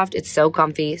soft. It's so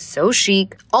comfy, so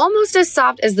chic, almost as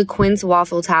soft as the Quince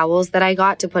waffle towels that I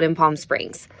got to put in Palm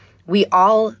Springs. We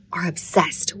all are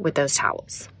obsessed with those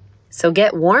towels. So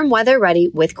get warm weather ready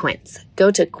with Quince. Go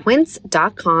to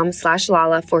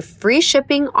quince.com/Lala for free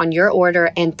shipping on your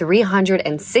order and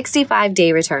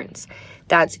 365-day returns.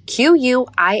 That's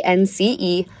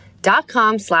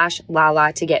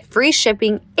QUINCE.com/Lala to get free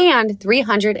shipping and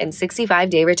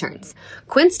 365-day returns.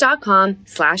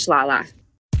 Quince.com/Lala.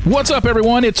 What's up,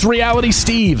 everyone? It's Reality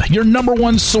Steve, your number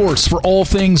one source for all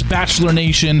things Bachelor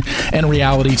Nation and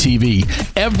reality TV.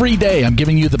 Every day, I'm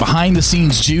giving you the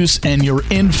behind-the-scenes juice and your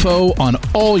info on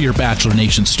all your Bachelor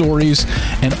Nation stories,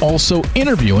 and also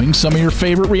interviewing some of your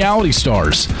favorite reality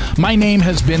stars. My name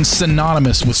has been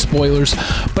synonymous with spoilers,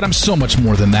 but I'm so much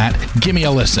more than that. Give me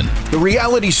a listen. The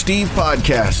Reality Steve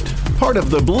Podcast, part of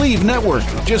the Believe Network.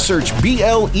 Just search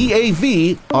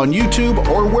BLEAV on YouTube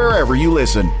or wherever you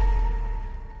listen.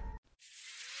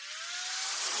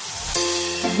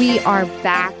 We are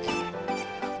back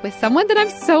with someone that I'm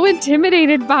so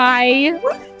intimidated by.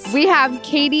 We have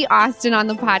Katie Austin on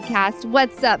the podcast.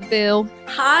 What's up, boo?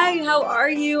 Hi, how are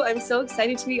you? I'm so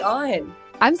excited to be on.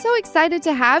 I'm so excited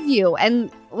to have you. And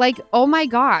oh my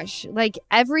gosh,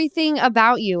 everything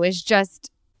about you is just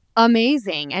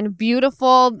amazing and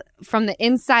beautiful from the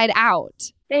inside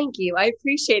out. Thank you. I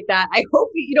appreciate that. I hope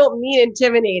you don't mean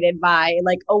intimidated by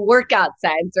a workout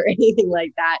sense or anything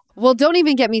like that. Well, don't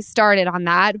even get me started on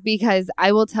that, because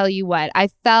I will tell you what, I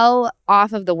fell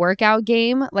off of the workout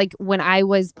game when I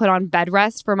was put on bed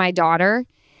rest for my daughter.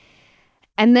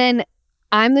 And then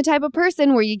I'm the type of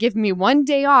person where you give me one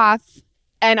day off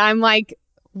and I'm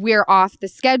we're off the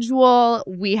schedule.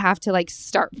 We have to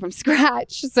start from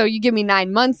scratch. So you give me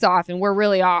 9 months off and we're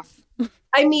really off.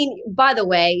 I mean, by the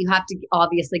way, you have to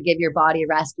obviously give your body a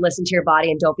rest, listen to your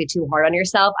body, and don't be too hard on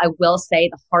yourself. I will say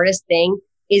the hardest thing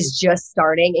is just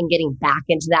starting and getting back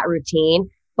into that routine.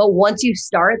 But once you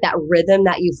start that rhythm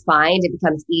that you find, it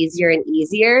becomes easier and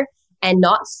easier, and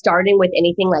not starting with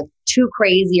anything too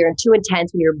crazy or too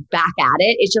intense when you're back at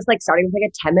it. It's just starting with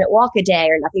a 10-minute walk a day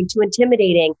or nothing too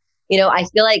intimidating. I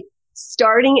feel like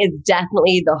starting is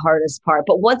definitely the hardest part.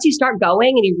 But once you start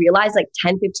going and you realize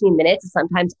 10, 15 minutes is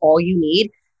sometimes all you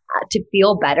need to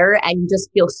feel better, and you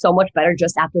just feel so much better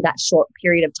just after that short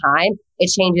period of time, it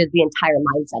changes the entire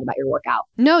mindset about your workout.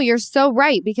 No, you're so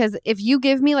right. Because if you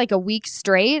give me a week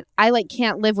straight, I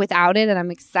can't live without it. And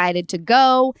I'm excited to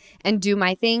go and do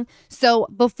my thing. So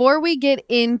before we get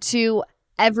into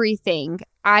everything,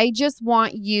 I just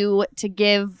want you to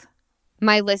give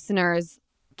my listeners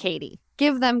Katie.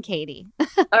 Give them Katie.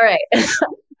 All right.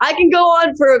 I can go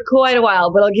on for quite a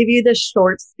while, but I'll give you the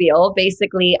short spiel.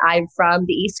 Basically, I'm from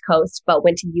the East Coast, but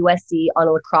went to USC on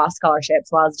a lacrosse scholarship.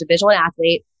 So I was a Division I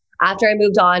athlete. After I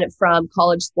moved on from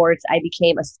college sports, I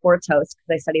became a sports host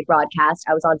because I studied broadcast.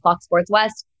 I was on Fox Sports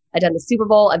West. I've done the Super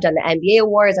Bowl. I've done the NBA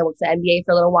awards. I worked at the NBA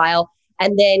for a little while.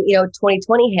 And then,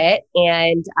 2020 hit,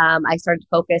 and I started to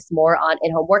focus more on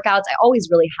in-home workouts. I always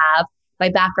really have. My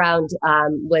background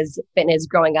was fitness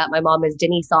growing up. My mom is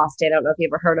Denise Austin. I don't know if you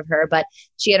ever heard of her, but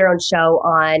she had her own show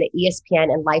on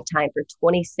ESPN and Lifetime for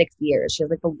 26 years. She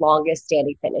was the longest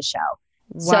standing fitness show.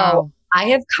 Wow. So I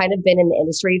have kind of been in the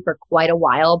industry for quite a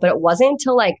while, but it wasn't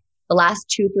until the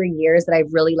last 2-3 years that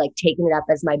I've really like taken it up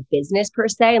as my business per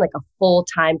se, like a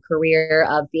full-time career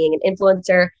of being an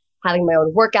influencer, having my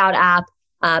own workout app,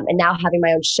 and now having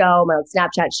my own show, my own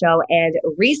Snapchat show. And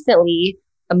recently,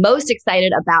 I'm most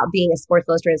excited about being a Sports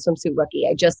Illustrated swimsuit rookie.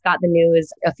 I just got the news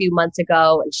a few months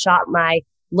ago and shot my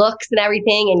looks and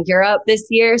everything in Europe this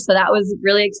year. So that was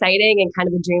really exciting and kind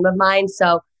of a dream of mine.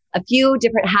 So a few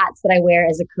different hats that I wear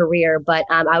as a career, but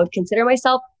I would consider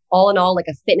myself all in all like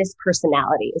a fitness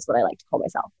personality is what I like to call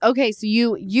myself. Okay, so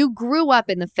you grew up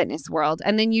in the fitness world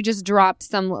and then you just dropped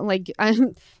some like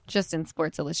just in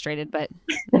Sports Illustrated, but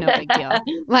no big deal.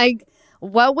 Like,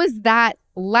 what was that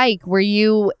like? Were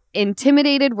you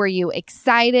intimidated? Were you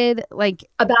excited? Like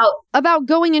about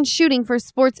going and shooting for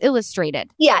Sports Illustrated?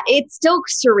 Yeah, it's still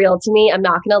surreal to me. I'm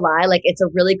not going to lie. Like, it's a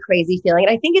really crazy feeling.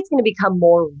 And I think it's going to become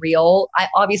more real. I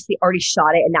obviously already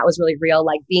shot it and that was really real.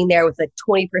 Like being there with a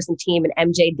 20-person team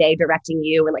and MJ Day directing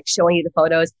you and like showing you the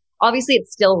photos. Obviously,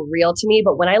 it's still real to me.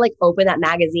 But when I like open that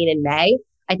magazine in May,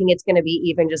 I think it's going to be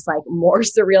even just like more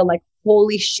surreal. Like,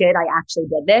 holy shit, I actually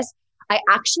did this. I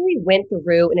actually went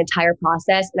through an entire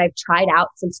process and I've tried out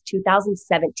since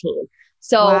 2017.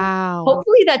 So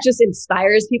hopefully that just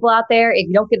inspires people out there. If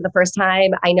you don't get it the first time,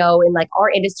 I know in like our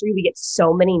industry, we get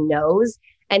so many no's.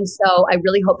 And so I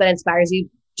really hope that inspires you.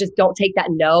 Just don't take that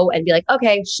no and be like,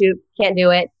 okay, shoot, can't do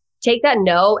it. Take that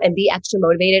no and be extra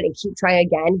motivated and keep trying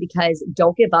again, because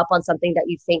don't give up on something that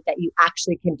you think that you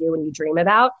actually can do and you dream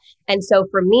about. And so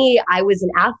for me, I was an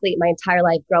athlete my entire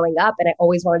life growing up, and I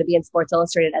always wanted to be in Sports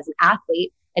Illustrated as an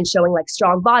athlete and showing like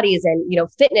strong bodies and, you know,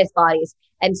 fitness bodies.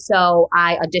 And so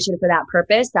I auditioned for that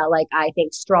purpose, that like, I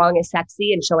think strong is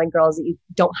sexy and showing girls that you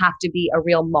don't have to be a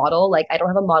real model. Like, I don't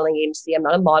have a modeling agency. I'm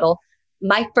not a model.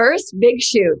 My first big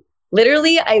shoot,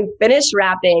 literally I finished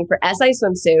rapping for SI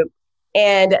Swimsuit.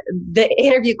 And the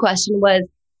interview question was,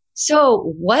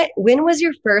 so when was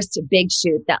your first big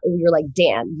shoot that you're like,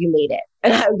 damn, you made it?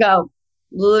 And I would go,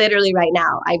 literally right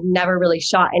now. I've never really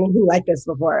shot anything like this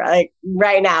before. Like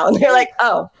right now. And they're like,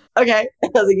 oh, okay. I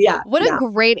was like, yeah. What a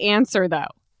great answer though.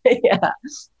 Yeah.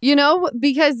 You know,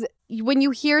 because when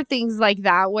you hear things like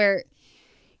that where,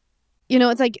 you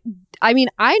know, it's like, I mean,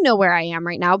 I know where I am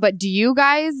right now, but do you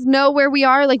guys know where we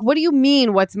are? Like, what do you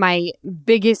mean? What's my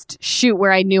biggest shoot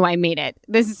where I knew I made it?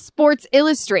 This is Sports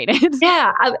Illustrated.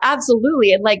 Yeah,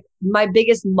 absolutely. And like my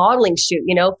biggest modeling shoot,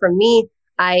 you know, for me,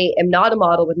 I am not a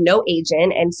model with no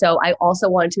agent. And so I also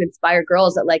wanted to inspire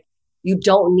girls that like, you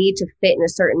don't need to fit in a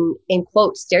certain, in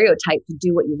quote, stereotype to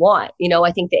do what you want. You know,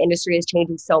 I think the industry is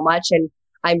changing so much and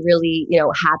I'm really, you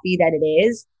know, happy that it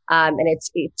is. And it's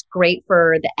great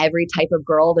for the every type of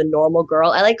girl, the normal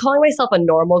girl. I like calling myself a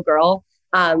normal girl.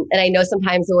 And I know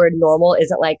sometimes the word normal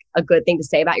isn't like a good thing to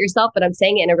say about yourself, but I'm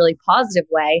saying it in a really positive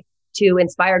way to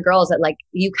inspire girls that like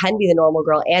you can be the normal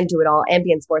girl and do it all and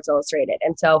be in Sports Illustrated.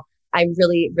 And so I'm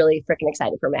really, really freaking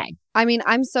excited for May. I mean,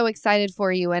 I'm so excited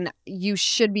for you and you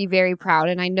should be very proud.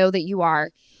 And I know that you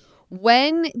are.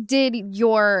 When did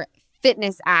your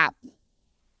fitness app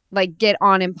like get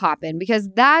on and pop in? Because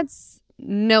that's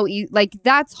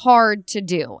that's hard to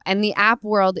do. And the app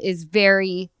world is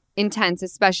very intense,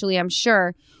 especially I'm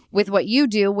sure with what you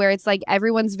do, where it's like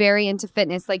everyone's very into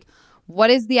fitness. Like, what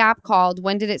is the app called?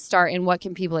 When did it start? And what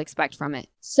can people expect from it?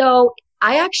 So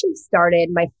I actually started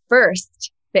my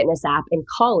first fitness app in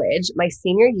college, my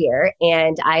senior year,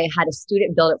 and I had a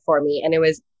student build it for me and it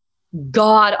was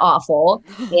god awful.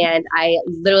 And I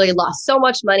literally lost so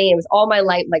much money. It was all my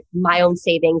life, like my own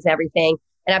savings and everything.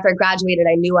 And after I graduated,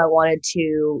 I knew I wanted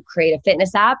to create a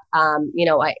fitness app. You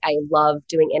know, I love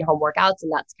doing in-home workouts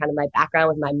and that's kind of my background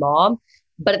with my mom.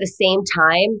 But at the same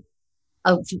time,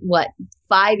 of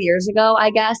 5 years ago,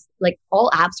 I guess, like all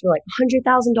apps were like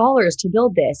 $100,000 to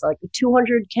build this, like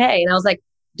 $200K. And I was like,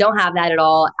 don't have that at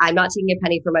all. I'm not taking a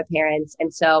penny from my parents.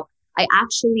 And so I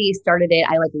actually started it.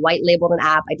 I like white labeled an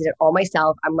app. I did it all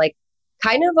myself. I'm like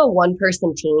kind of a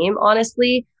one-person team,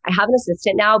 honestly. I have an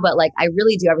assistant now, but like I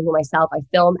really do everything myself. I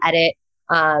film, edit,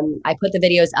 I put the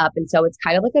videos up. And so it's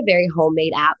kind of like a very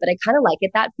homemade app, but I kind of like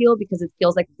it that feel because it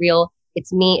feels like real.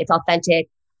 It's me. It's authentic.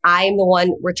 I'm the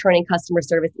one returning customer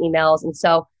service emails. And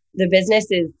so the business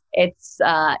it's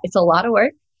a lot of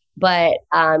work, but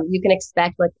you can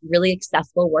expect like really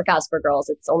accessible workouts for girls.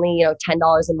 It's only, $10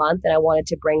 a month. And I wanted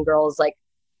to bring girls like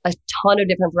a ton of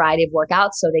different variety of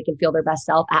workouts so they can feel their best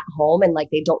self at home and like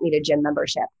they don't need a gym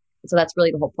membership. So that's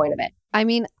really the whole point of it. I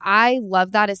mean, I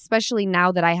love that, especially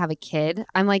now that I have a kid.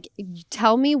 I'm like,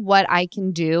 tell me what I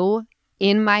can do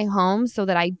in my home so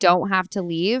that I don't have to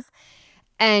leave.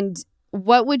 And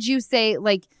what would you say,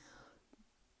 like,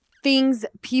 things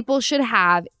people should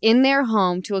have in their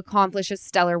home to accomplish a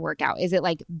stellar workout? Is it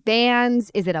like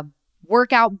bands? Is it a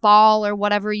workout ball or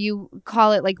whatever you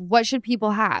call it? Like, what should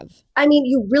people have? I mean,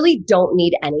 you really don't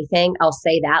need anything. I'll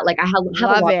say that. Like, I have a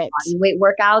lot of body weight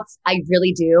workouts. I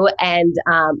really do. And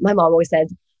my mom always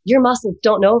says, your muscles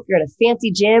don't know if you're in a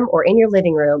fancy gym or in your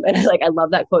living room. And I love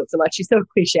that quote so much. She's so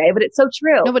cliche, but it's so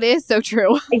true. No, but it is so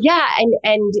true. Yeah.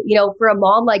 And, for a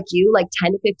mom like you,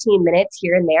 10 to 15 minutes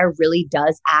here and there really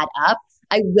does add up.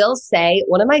 I will say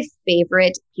one of my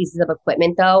favorite pieces of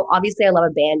equipment, though, obviously I love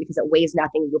a band because it weighs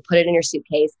nothing. You put it in your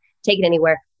suitcase, take it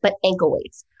anywhere, but ankle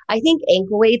weights. I think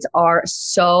ankle weights are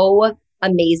so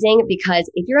amazing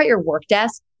because if you're at your work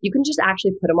desk, you can just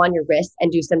actually put them on your wrist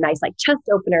and do some nice chest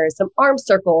openers, some arm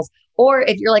circles, or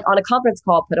if you're on a conference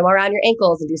call, put them around your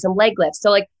ankles and do some leg lifts.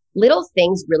 So little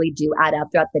things really do add up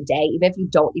throughout the day, even if you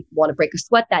don't want to break a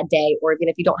sweat that day, or even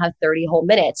if you don't have 30 whole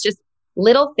minutes, just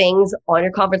little things on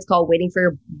your conference call, waiting for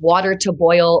your water to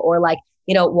boil, or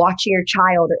watching your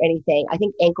child or anything. I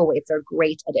think ankle weights are a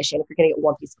great addition if you're going to get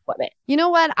one piece of equipment. You know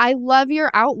what? I love your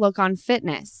outlook on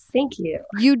fitness. Thank you.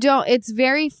 It's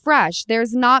very fresh.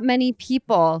 There's not many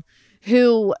people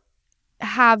who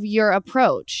have your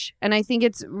approach. And I think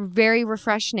it's very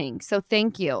refreshing. So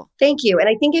thank you. Thank you. And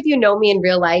I think if you know me in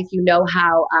real life, you know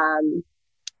how,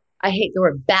 I hate the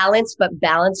word balanced, but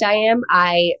balanced I am.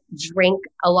 I drink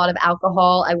a lot of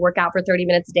alcohol. I work out for 30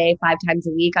 minutes a day, 5 times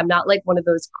a week. I'm not one of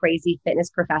those crazy fitness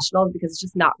professionals because it's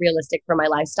just not realistic for my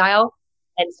lifestyle.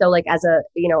 And so as a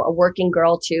working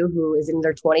girl too, who is in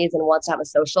their 20s and wants to have a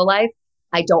social life,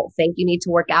 I don't think you need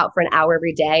to work out for an hour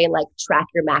every day and track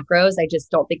your macros. I just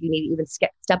don't think you need to even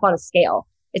step on a scale.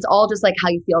 It's all just how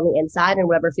you feel on the inside and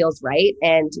whatever feels right,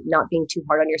 and not being too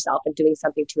hard on yourself and doing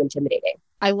something too intimidating.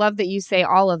 I love that you say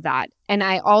all of that. And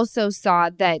I also saw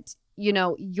that,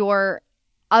 your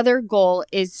other goal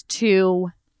is to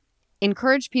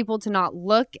encourage people to not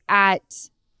look at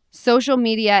social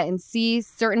media and see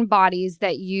certain bodies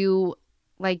that you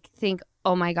think,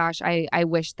 oh my gosh, I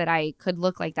wish that I could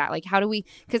look like that. How do we,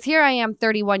 because here I am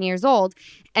 31 years old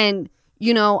and,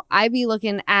 I be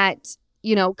looking at,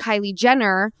 Kylie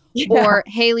Jenner or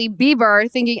Hailey Bieber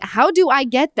thinking, how do I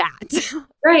get that?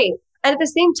 Right. And at the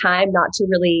same time, not to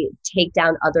really take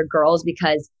down other girls,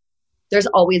 because there's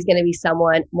always going to be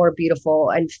someone more beautiful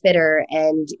and fitter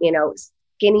and,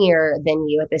 skinnier than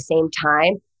you at the same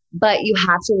time. But you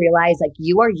have to realize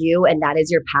you are you and that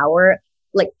is your power.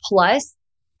 Plus,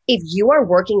 if you are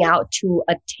working out to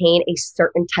attain a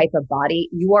certain type of body,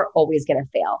 you are always going to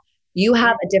fail. You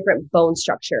have a different bone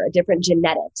structure, a different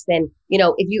genetics. And,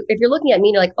 if you're looking at me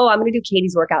and you're like, oh, I'm going to do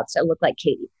Katie's workouts to look like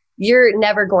Katie. You're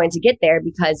never going to get there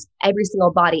because every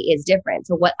single body is different.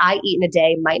 So what I eat in a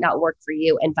day might not work for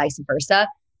you and vice versa.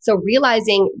 So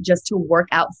realizing just to work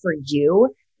out for you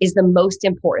is the most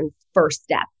important first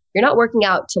step. You're not working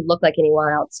out to look like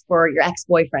anyone else for your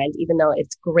ex-boyfriend, even though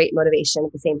it's great motivation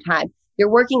at the same time.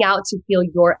 You're working out to feel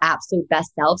your absolute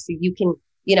best self so you can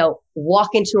walk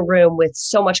into a room with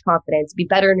so much confidence, be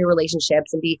better in your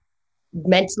relationships and be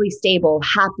mentally stable,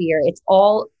 happier. It's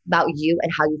all about you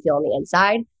and how you feel on the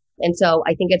inside. And so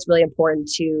I think it's really important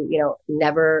to,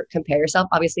 never compare yourself.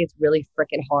 Obviously, it's really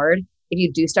freaking hard. If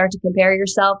you do start to compare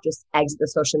yourself, just exit the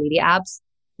social media apps,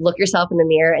 look yourself in the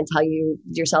mirror and tell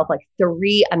yourself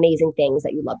 3 amazing things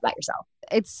that you love about yourself.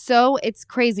 It's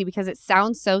crazy because it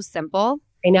sounds so simple.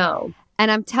 I know.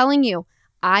 And I'm telling you,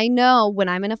 I know when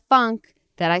I'm in a funk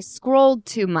that I scrolled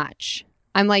too much.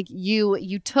 I'm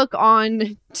you took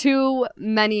on too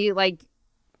many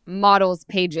models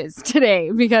pages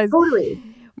today because totally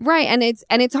right. And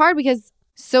it's hard because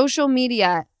social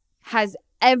media has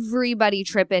everybody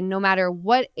tripping no matter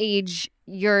what age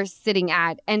you're sitting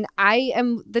at. And I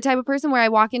am the type of person where I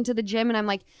walk into the gym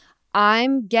and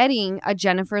I'm getting a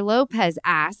Jennifer Lopez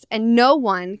ass and no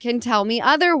one can tell me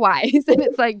otherwise. And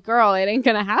it's girl, it ain't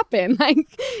gonna happen.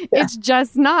 It's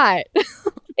just not.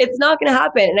 It's not going to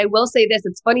happen. And I will say this,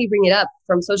 it's funny you bring it up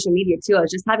from social media too. I was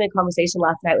just having a conversation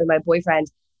last night with my boyfriend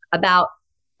about,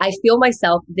 I feel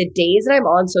myself, the days that I'm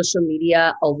on social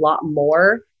media a lot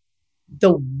more,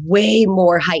 the way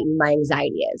more heightened my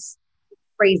anxiety is.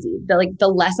 Crazy. The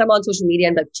less I'm on social media,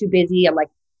 I'm too busy. I'm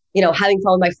having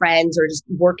fun with my friends or just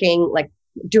working,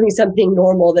 doing something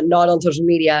normal that not on social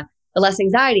media, the less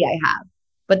anxiety I have.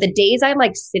 But the days I'm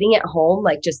sitting at home,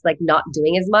 just not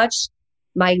doing as much,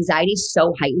 my anxiety is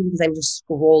so heightened because I'm just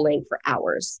scrolling for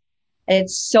hours. And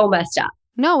it's so messed up.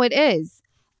 No, it is.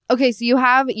 Okay, so you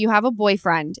have a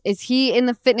boyfriend. Is he in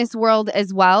the fitness world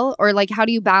as well? Or how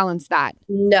do you balance that?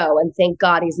 No, and thank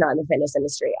God he's not in the fitness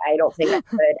industry. I don't think I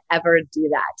could ever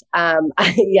do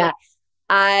that. Yeah.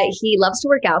 He loves to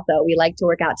work out though. We like to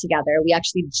work out together. We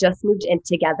actually just moved in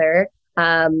together.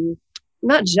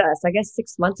 Not just, I guess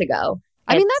 6 months ago.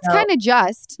 I mean, that's kind of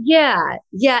just. Yeah.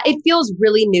 Yeah. It feels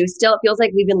really new still. It feels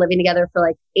like we've been living together for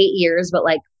like 8 years, but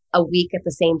like a week at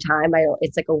the same time.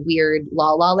 It's like a weird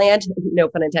la la land, no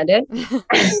pun intended.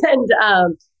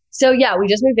 And so yeah, we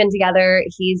just moved in together.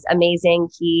 He's amazing.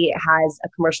 He has a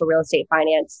commercial real estate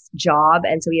finance job.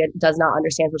 And so he does not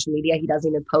understand social media. He doesn't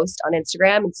even post on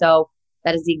Instagram. And so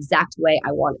that is the exact way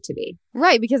I want it to be.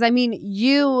 Right. Because I mean,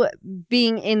 you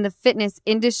being in the fitness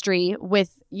industry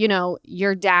with, you know,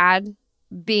 your dad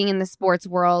being in the sports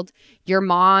world, your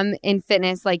mom in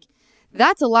fitness, like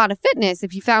that's a lot of fitness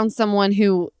if you found someone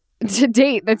who to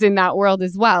date that's in that world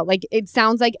as well. Like it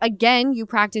sounds like, again, you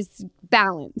practice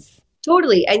balance.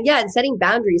 Totally. And yeah, and setting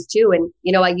boundaries too. And,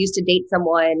 you know, I used to date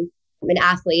someone, an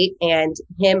athlete, and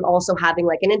him also having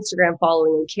like an Instagram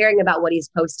following and caring about what he's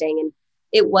posting. And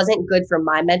it wasn't good for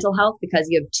my mental health because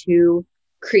you have two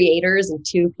creators and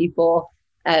two people,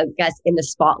 I guess, in the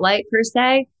spotlight per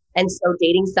se. And so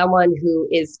dating someone who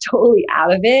is totally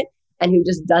out of it and who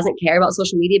just doesn't care about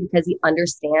social media because he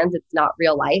understands it's not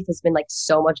real life has been like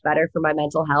so much better for my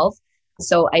mental health.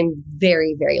 So I'm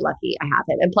very, very lucky I have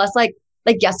him. And plus, like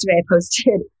yesterday, I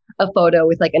posted a photo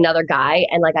with like another guy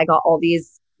and like I got all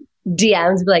these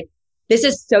DMs like, this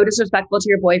is so disrespectful to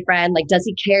your boyfriend. Like, does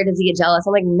he care? Does he get jealous?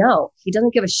 I'm like, no, he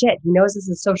doesn't give a shit. He knows this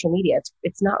is social media.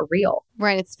 It's not real.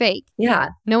 Right. It's fake.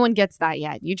 Yeah. No one gets that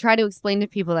yet. You try to explain to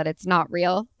people that it's not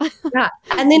real. Yeah.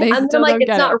 And then I'm like, it's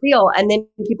not real. And then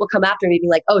people come after me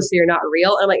being like, oh, so you're not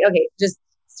real? And I'm like, okay, just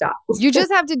stop. You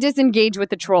just have to disengage with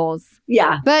the trolls.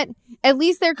 Yeah. But at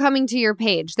least they're coming to your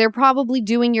page. They're probably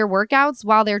doing your workouts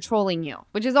while they're trolling you,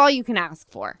 which is all you can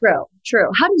ask for. True.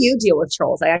 How do you deal with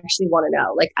trolls? I actually want to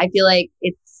know. Like, I feel like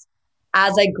it's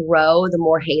as I grow, the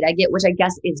more hate I get, which I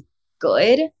guess is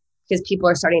good because people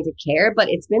are starting to care. But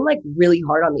it's been like really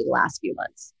hard on me the last few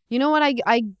months. You know what?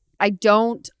 I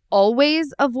don't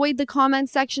always avoid the comment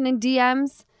section in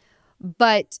DMs,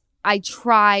 but I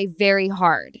try very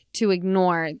hard to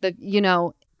ignore the, you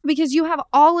know, because you have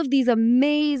all of these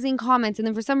amazing comments and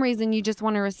then for some reason you just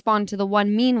want to respond to the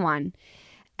one mean one.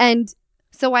 And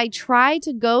so I try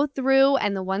to go through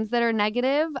and the ones that are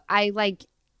negative, I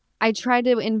try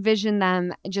to envision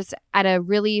them just at a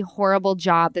really horrible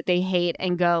job that they hate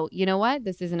and go, you know what?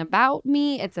 This isn't about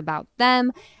me. It's about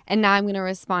them. And now I'm going to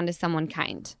respond to someone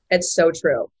kind. It's so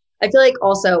true. I feel like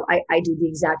also I do the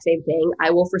exact same thing. I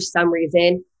will, for some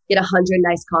reason, get 100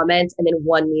 nice comments and then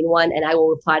one mean one, and I will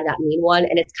reply to that mean one.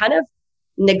 And it's kind of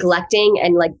neglecting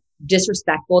and like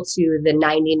disrespectful to the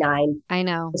 99% I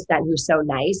know who's so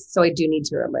nice. So I do need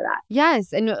to remember that.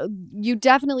 Yes. And you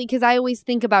definitely, because I always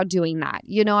think about doing that.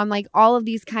 You know, I'm like all of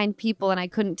these kind people and I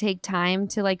couldn't take time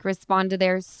to like respond to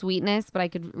their sweetness, but I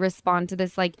could respond to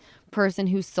this like person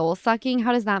who's soul sucking.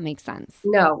 How does that make sense?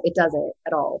 No, it doesn't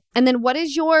at all. And then what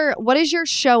is your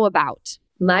show about?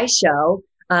 My show,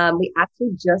 we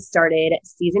actually just started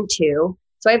season 2.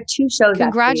 So I have 2 shows.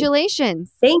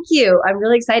 Congratulations. Actually. Thank you. I'm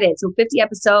really excited. So 50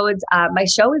 episodes. My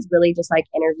show is really just like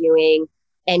interviewing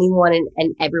anyone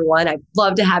and everyone. I'd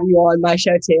love to have you on my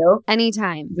show too.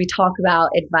 Anytime. We talk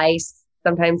about advice,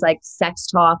 sometimes like sex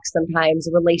talk, sometimes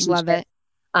relationships. Love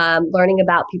it. Learning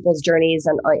about people's journeys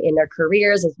and in their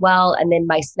careers as well. And then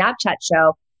my Snapchat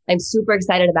show, I'm super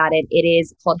excited about it. It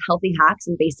is called Healthy Hacks.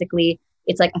 And basically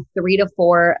it's like a 3 to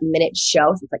 4 minute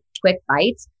show. So it's like quick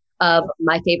bites of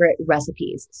my favorite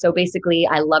recipes. So basically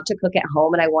I love to cook at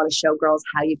home and I want to show girls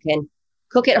how you can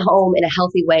cook at home in a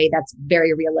healthy way that's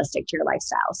very realistic to your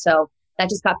lifestyle. So that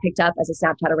just got picked up as a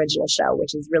Snapchat original show,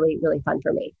 which is really, really fun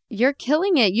for me. You're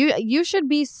killing it. You should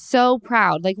be so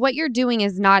proud. Like what you're doing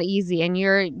is not easy and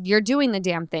you're doing the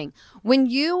damn thing. When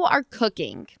you are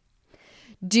cooking,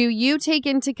 do you take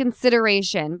into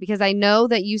consideration, because I know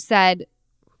that you said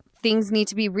things need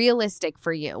to be realistic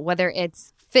for you, whether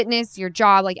it's fitness, your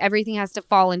job, like everything has to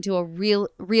fall into a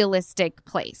realistic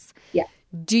place. Yeah.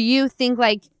 Do you think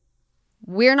like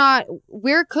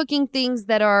we're cooking things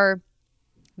that are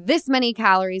this many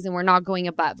calories and we're not going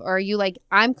above? Or are you like,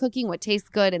 I'm cooking what tastes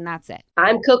good and that's it?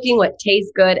 I'm cooking what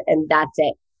tastes good and that's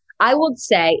it. I would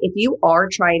say if you are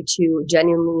trying to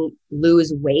genuinely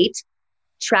lose weight,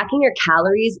 tracking your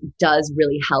calories does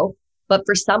really help. But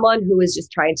for someone who is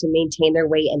just trying to maintain their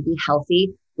weight and be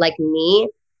healthy, like me,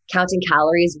 counting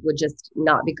calories would just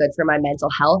not be good for my mental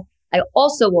health. I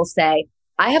also will say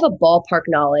I have a ballpark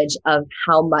knowledge of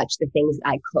how much the things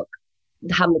I cook,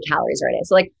 how many calories are in it.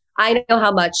 So like I know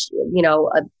how much, you know,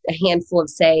 a handful of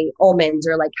say almonds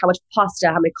or like how much pasta,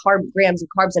 how many grams of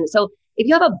carbs in it. So if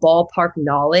you have a ballpark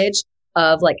knowledge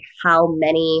of like how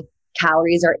many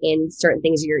calories are in certain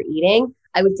things you're eating,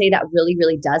 I would say that really,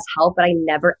 really does help. But I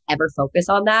never, ever focus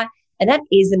on that. And that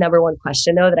is the number one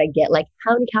question though that I get, like,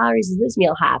 how many calories does this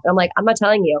meal have? And I'm like, I'm not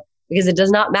telling you because it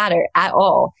does not matter at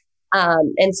all.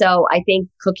 And so I think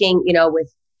cooking,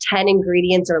 with 10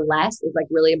 ingredients or less is like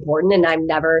really important. And I'm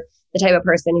never the type of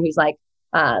person who's like,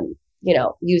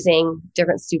 using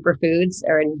different superfoods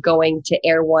or going to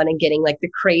Air One and getting like the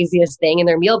craziest thing in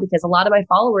their meal, because a lot of my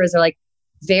followers are like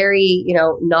very,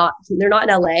 they're not in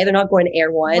LA. They're not going to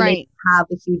Air One. Right. They have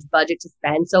a huge budget to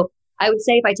spend. So I would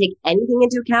say if I take anything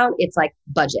into account, it's like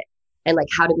budget and like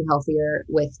how to be healthier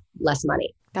with less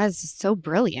money. That is so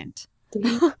brilliant.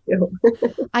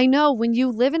 I know when you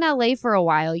live in LA for a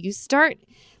while, you start,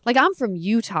 like, I'm from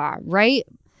Utah, right?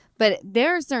 But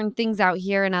there are certain things out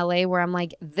here in LA where I'm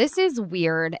like, this is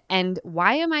weird. And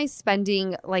why am I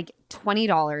spending like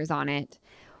 $20 on it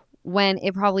when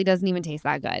it probably doesn't even taste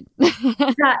that good?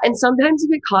 Yeah, and sometimes you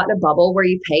get caught in a bubble where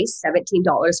you pay $17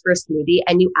 for a smoothie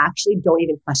and you actually don't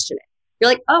even question it. You're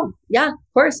like, oh, yeah,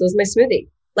 of course, it was my smoothie.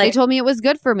 Like, they told me it was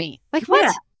good for me. Like, what?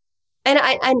 Yeah. And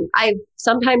I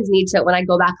sometimes need to, when I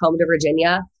go back home to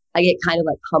Virginia, I get kind of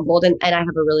like humbled. And I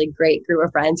have a really great group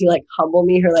of friends who like humble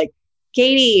me, who are like,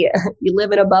 Katie, you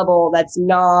live in a bubble. That's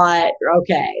not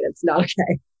okay. That's not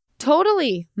okay.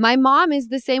 Totally. My mom is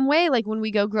the same way. Like when we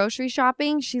go grocery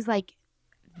shopping, she's like,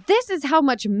 this is how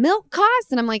much milk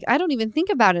costs. And I'm like, I don't even think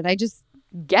about it. I just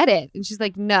get it. And she's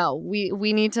like, no, we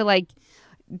need to like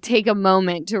take a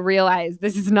moment to realize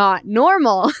this is not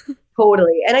normal.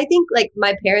 Totally. And I think like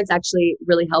my parents actually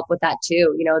really help with that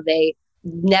too.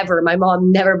 My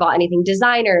mom never bought anything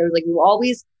designer. Like we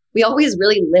always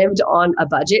really lived on a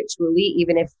budget, truly,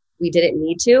 even if we didn't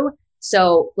need to.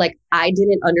 So like, I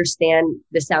didn't understand,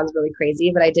 this sounds really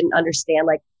crazy, but I didn't understand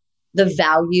like the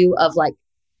value of like,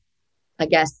 I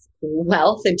guess,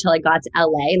 wealth until I got to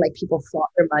LA. Like people flaunt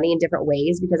their money in different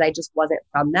ways because I just wasn't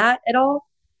from that at all.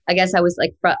 I guess I was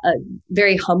like a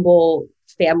very humble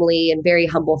family and very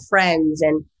humble friends.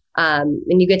 And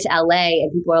you get to LA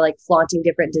and people are like flaunting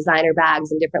different designer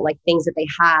bags and different like things that they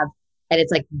have. And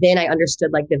it's like, then I understood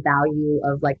like the value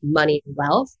of like money and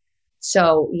wealth.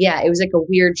 So yeah, it was like a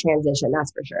weird transition.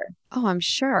 That's for sure. Oh, I'm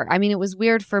sure. I mean, it was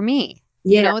weird for me.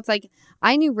 Yeah. It's like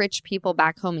I knew rich people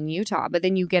back home in Utah, but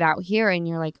then you get out here and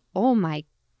you're like, oh my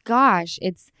gosh,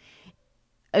 it's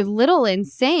a little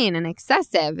insane and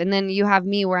excessive. And then you have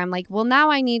me where I'm like, well, now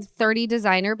I need 30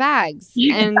 designer bags.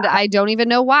 Yeah. And I don't even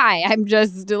know why. I'm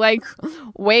just like,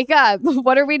 wake up.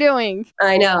 What are we doing?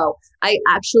 I know. I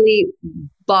actually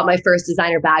bought my first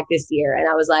designer bag this year. And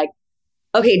I was like,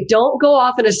 okay, don't go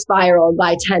off in a spiral and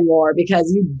buy 10 more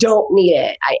because you don't need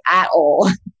it at all.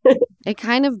 It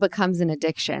kind of becomes an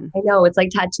addiction. I know. It's like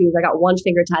tattoos. I got one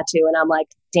finger tattoo and I'm like,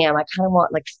 damn, I kind of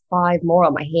want like 5 more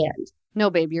on my hand. No,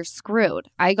 babe, you're screwed.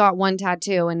 I got 1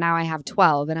 tattoo and now I have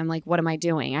 12 and I'm like, what am I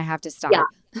doing? I have to stop.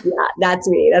 Yeah, that's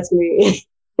me. That's me.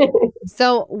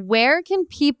 So where can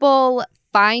people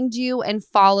find you and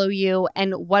follow you,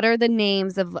 and what are the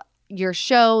names of your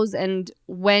shows, and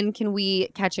when can we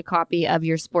catch a copy of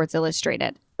your Sports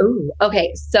Illustrated? Ooh,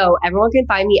 okay. So everyone can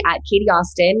find me at Katie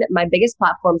Austin. My biggest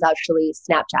platform is actually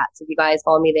Snapchat. So if you guys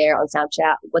follow me there on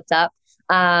Snapchat, what's up?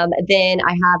 Then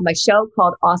I have my show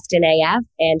called Austin AF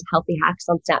and Healthy Hacks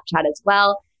on Snapchat as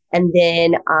well. And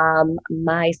then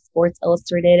my Sports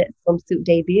Illustrated swimsuit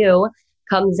debut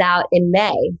comes out in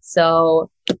May. So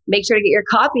make sure to get your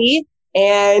copy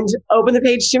and open the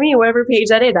page to me, whatever page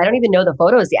that is. I don't even know the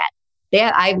photos yet.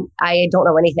 I don't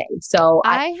know anything. So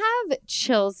I have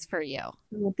chills for you.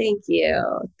 Oh, thank you.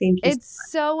 Thank you. It's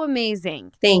so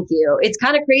amazing. Thank you. It's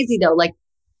kind of crazy though. Like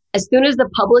as soon as the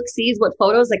public sees what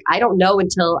photos, like I don't know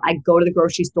until I go to the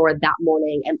grocery store that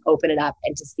morning and open it up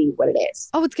and to see what it is.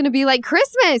 Oh, it's going to be like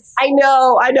Christmas. I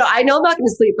know I'm not going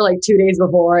to sleep for like 2 days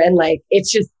before. And like,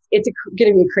 it's going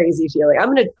to be a crazy feeling.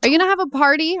 Are you going to have a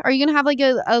party? Are you going to have like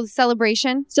a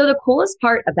celebration? So the coolest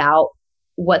part about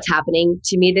what's happening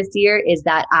to me this year is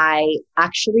that I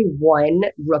actually won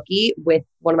rookie with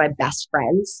one of my best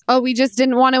friends. Oh, we just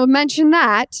didn't want to mention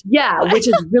that. Yeah, which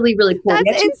is really, really cool.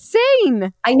 That's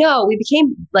insane. I know. We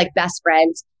became like best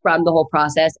friends from the whole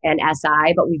process and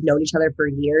SI, but we've known each other for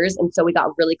years. And so we got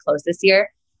really close this year.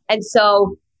 And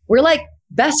so we're like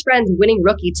best friends winning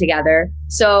rookie together.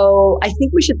 So I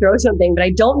think we should throw something, but I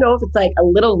don't know if it's like a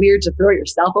little weird to throw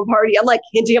yourself a party. I'm like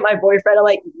hinting at my boyfriend. I'm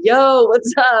like, yo,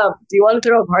 what's up? Do you want to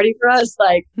throw a party for us?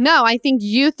 Like, no, I think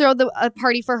you throw a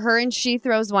party for her and she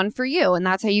throws one for you. And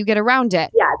that's how you get around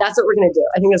it. Yeah, that's what we're going to do.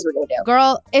 I think that's what we're going to do.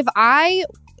 Girl, if I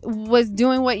was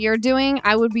doing what you're doing,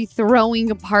 I would be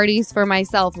throwing parties for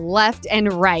myself left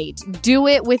and right. Do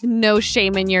it with no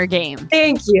shame in your game.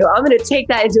 Thank you. I'm going to take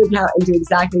that into account and do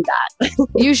exactly that.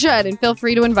 You should, and feel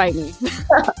free to invite me.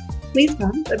 Please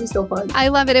come. That'd be so fun. I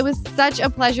love it. It was such a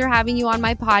pleasure having you on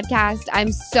my podcast.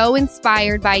 I'm so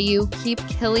inspired by you. Keep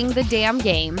killing the damn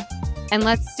game. And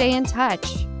let's stay in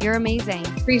touch. You're amazing.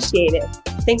 Appreciate it.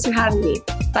 Thanks for having me.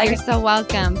 Bye. You're so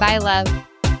welcome. Bye, love.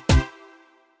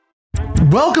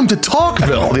 Welcome to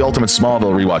Talkville, the ultimate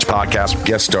Smallville rewatch podcast.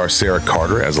 Guest star Sarah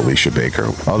Carter as Alicia Baker,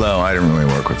 although I didn't really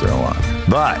work with her a lot.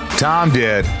 But Tom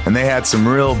did, and they had some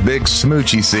real big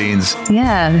smoochy scenes.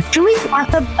 Yeah. Can we talk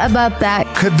about that?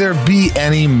 Could there be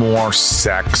any more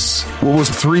sex? What was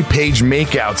a 3-page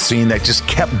makeout scene that just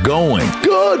kept going?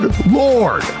 Good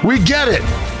Lord, we get it.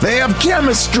 They have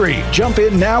chemistry. Jump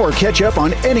in now or catch up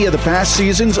on any of the past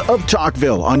seasons of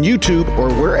Talkville on YouTube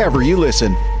or wherever you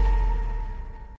listen.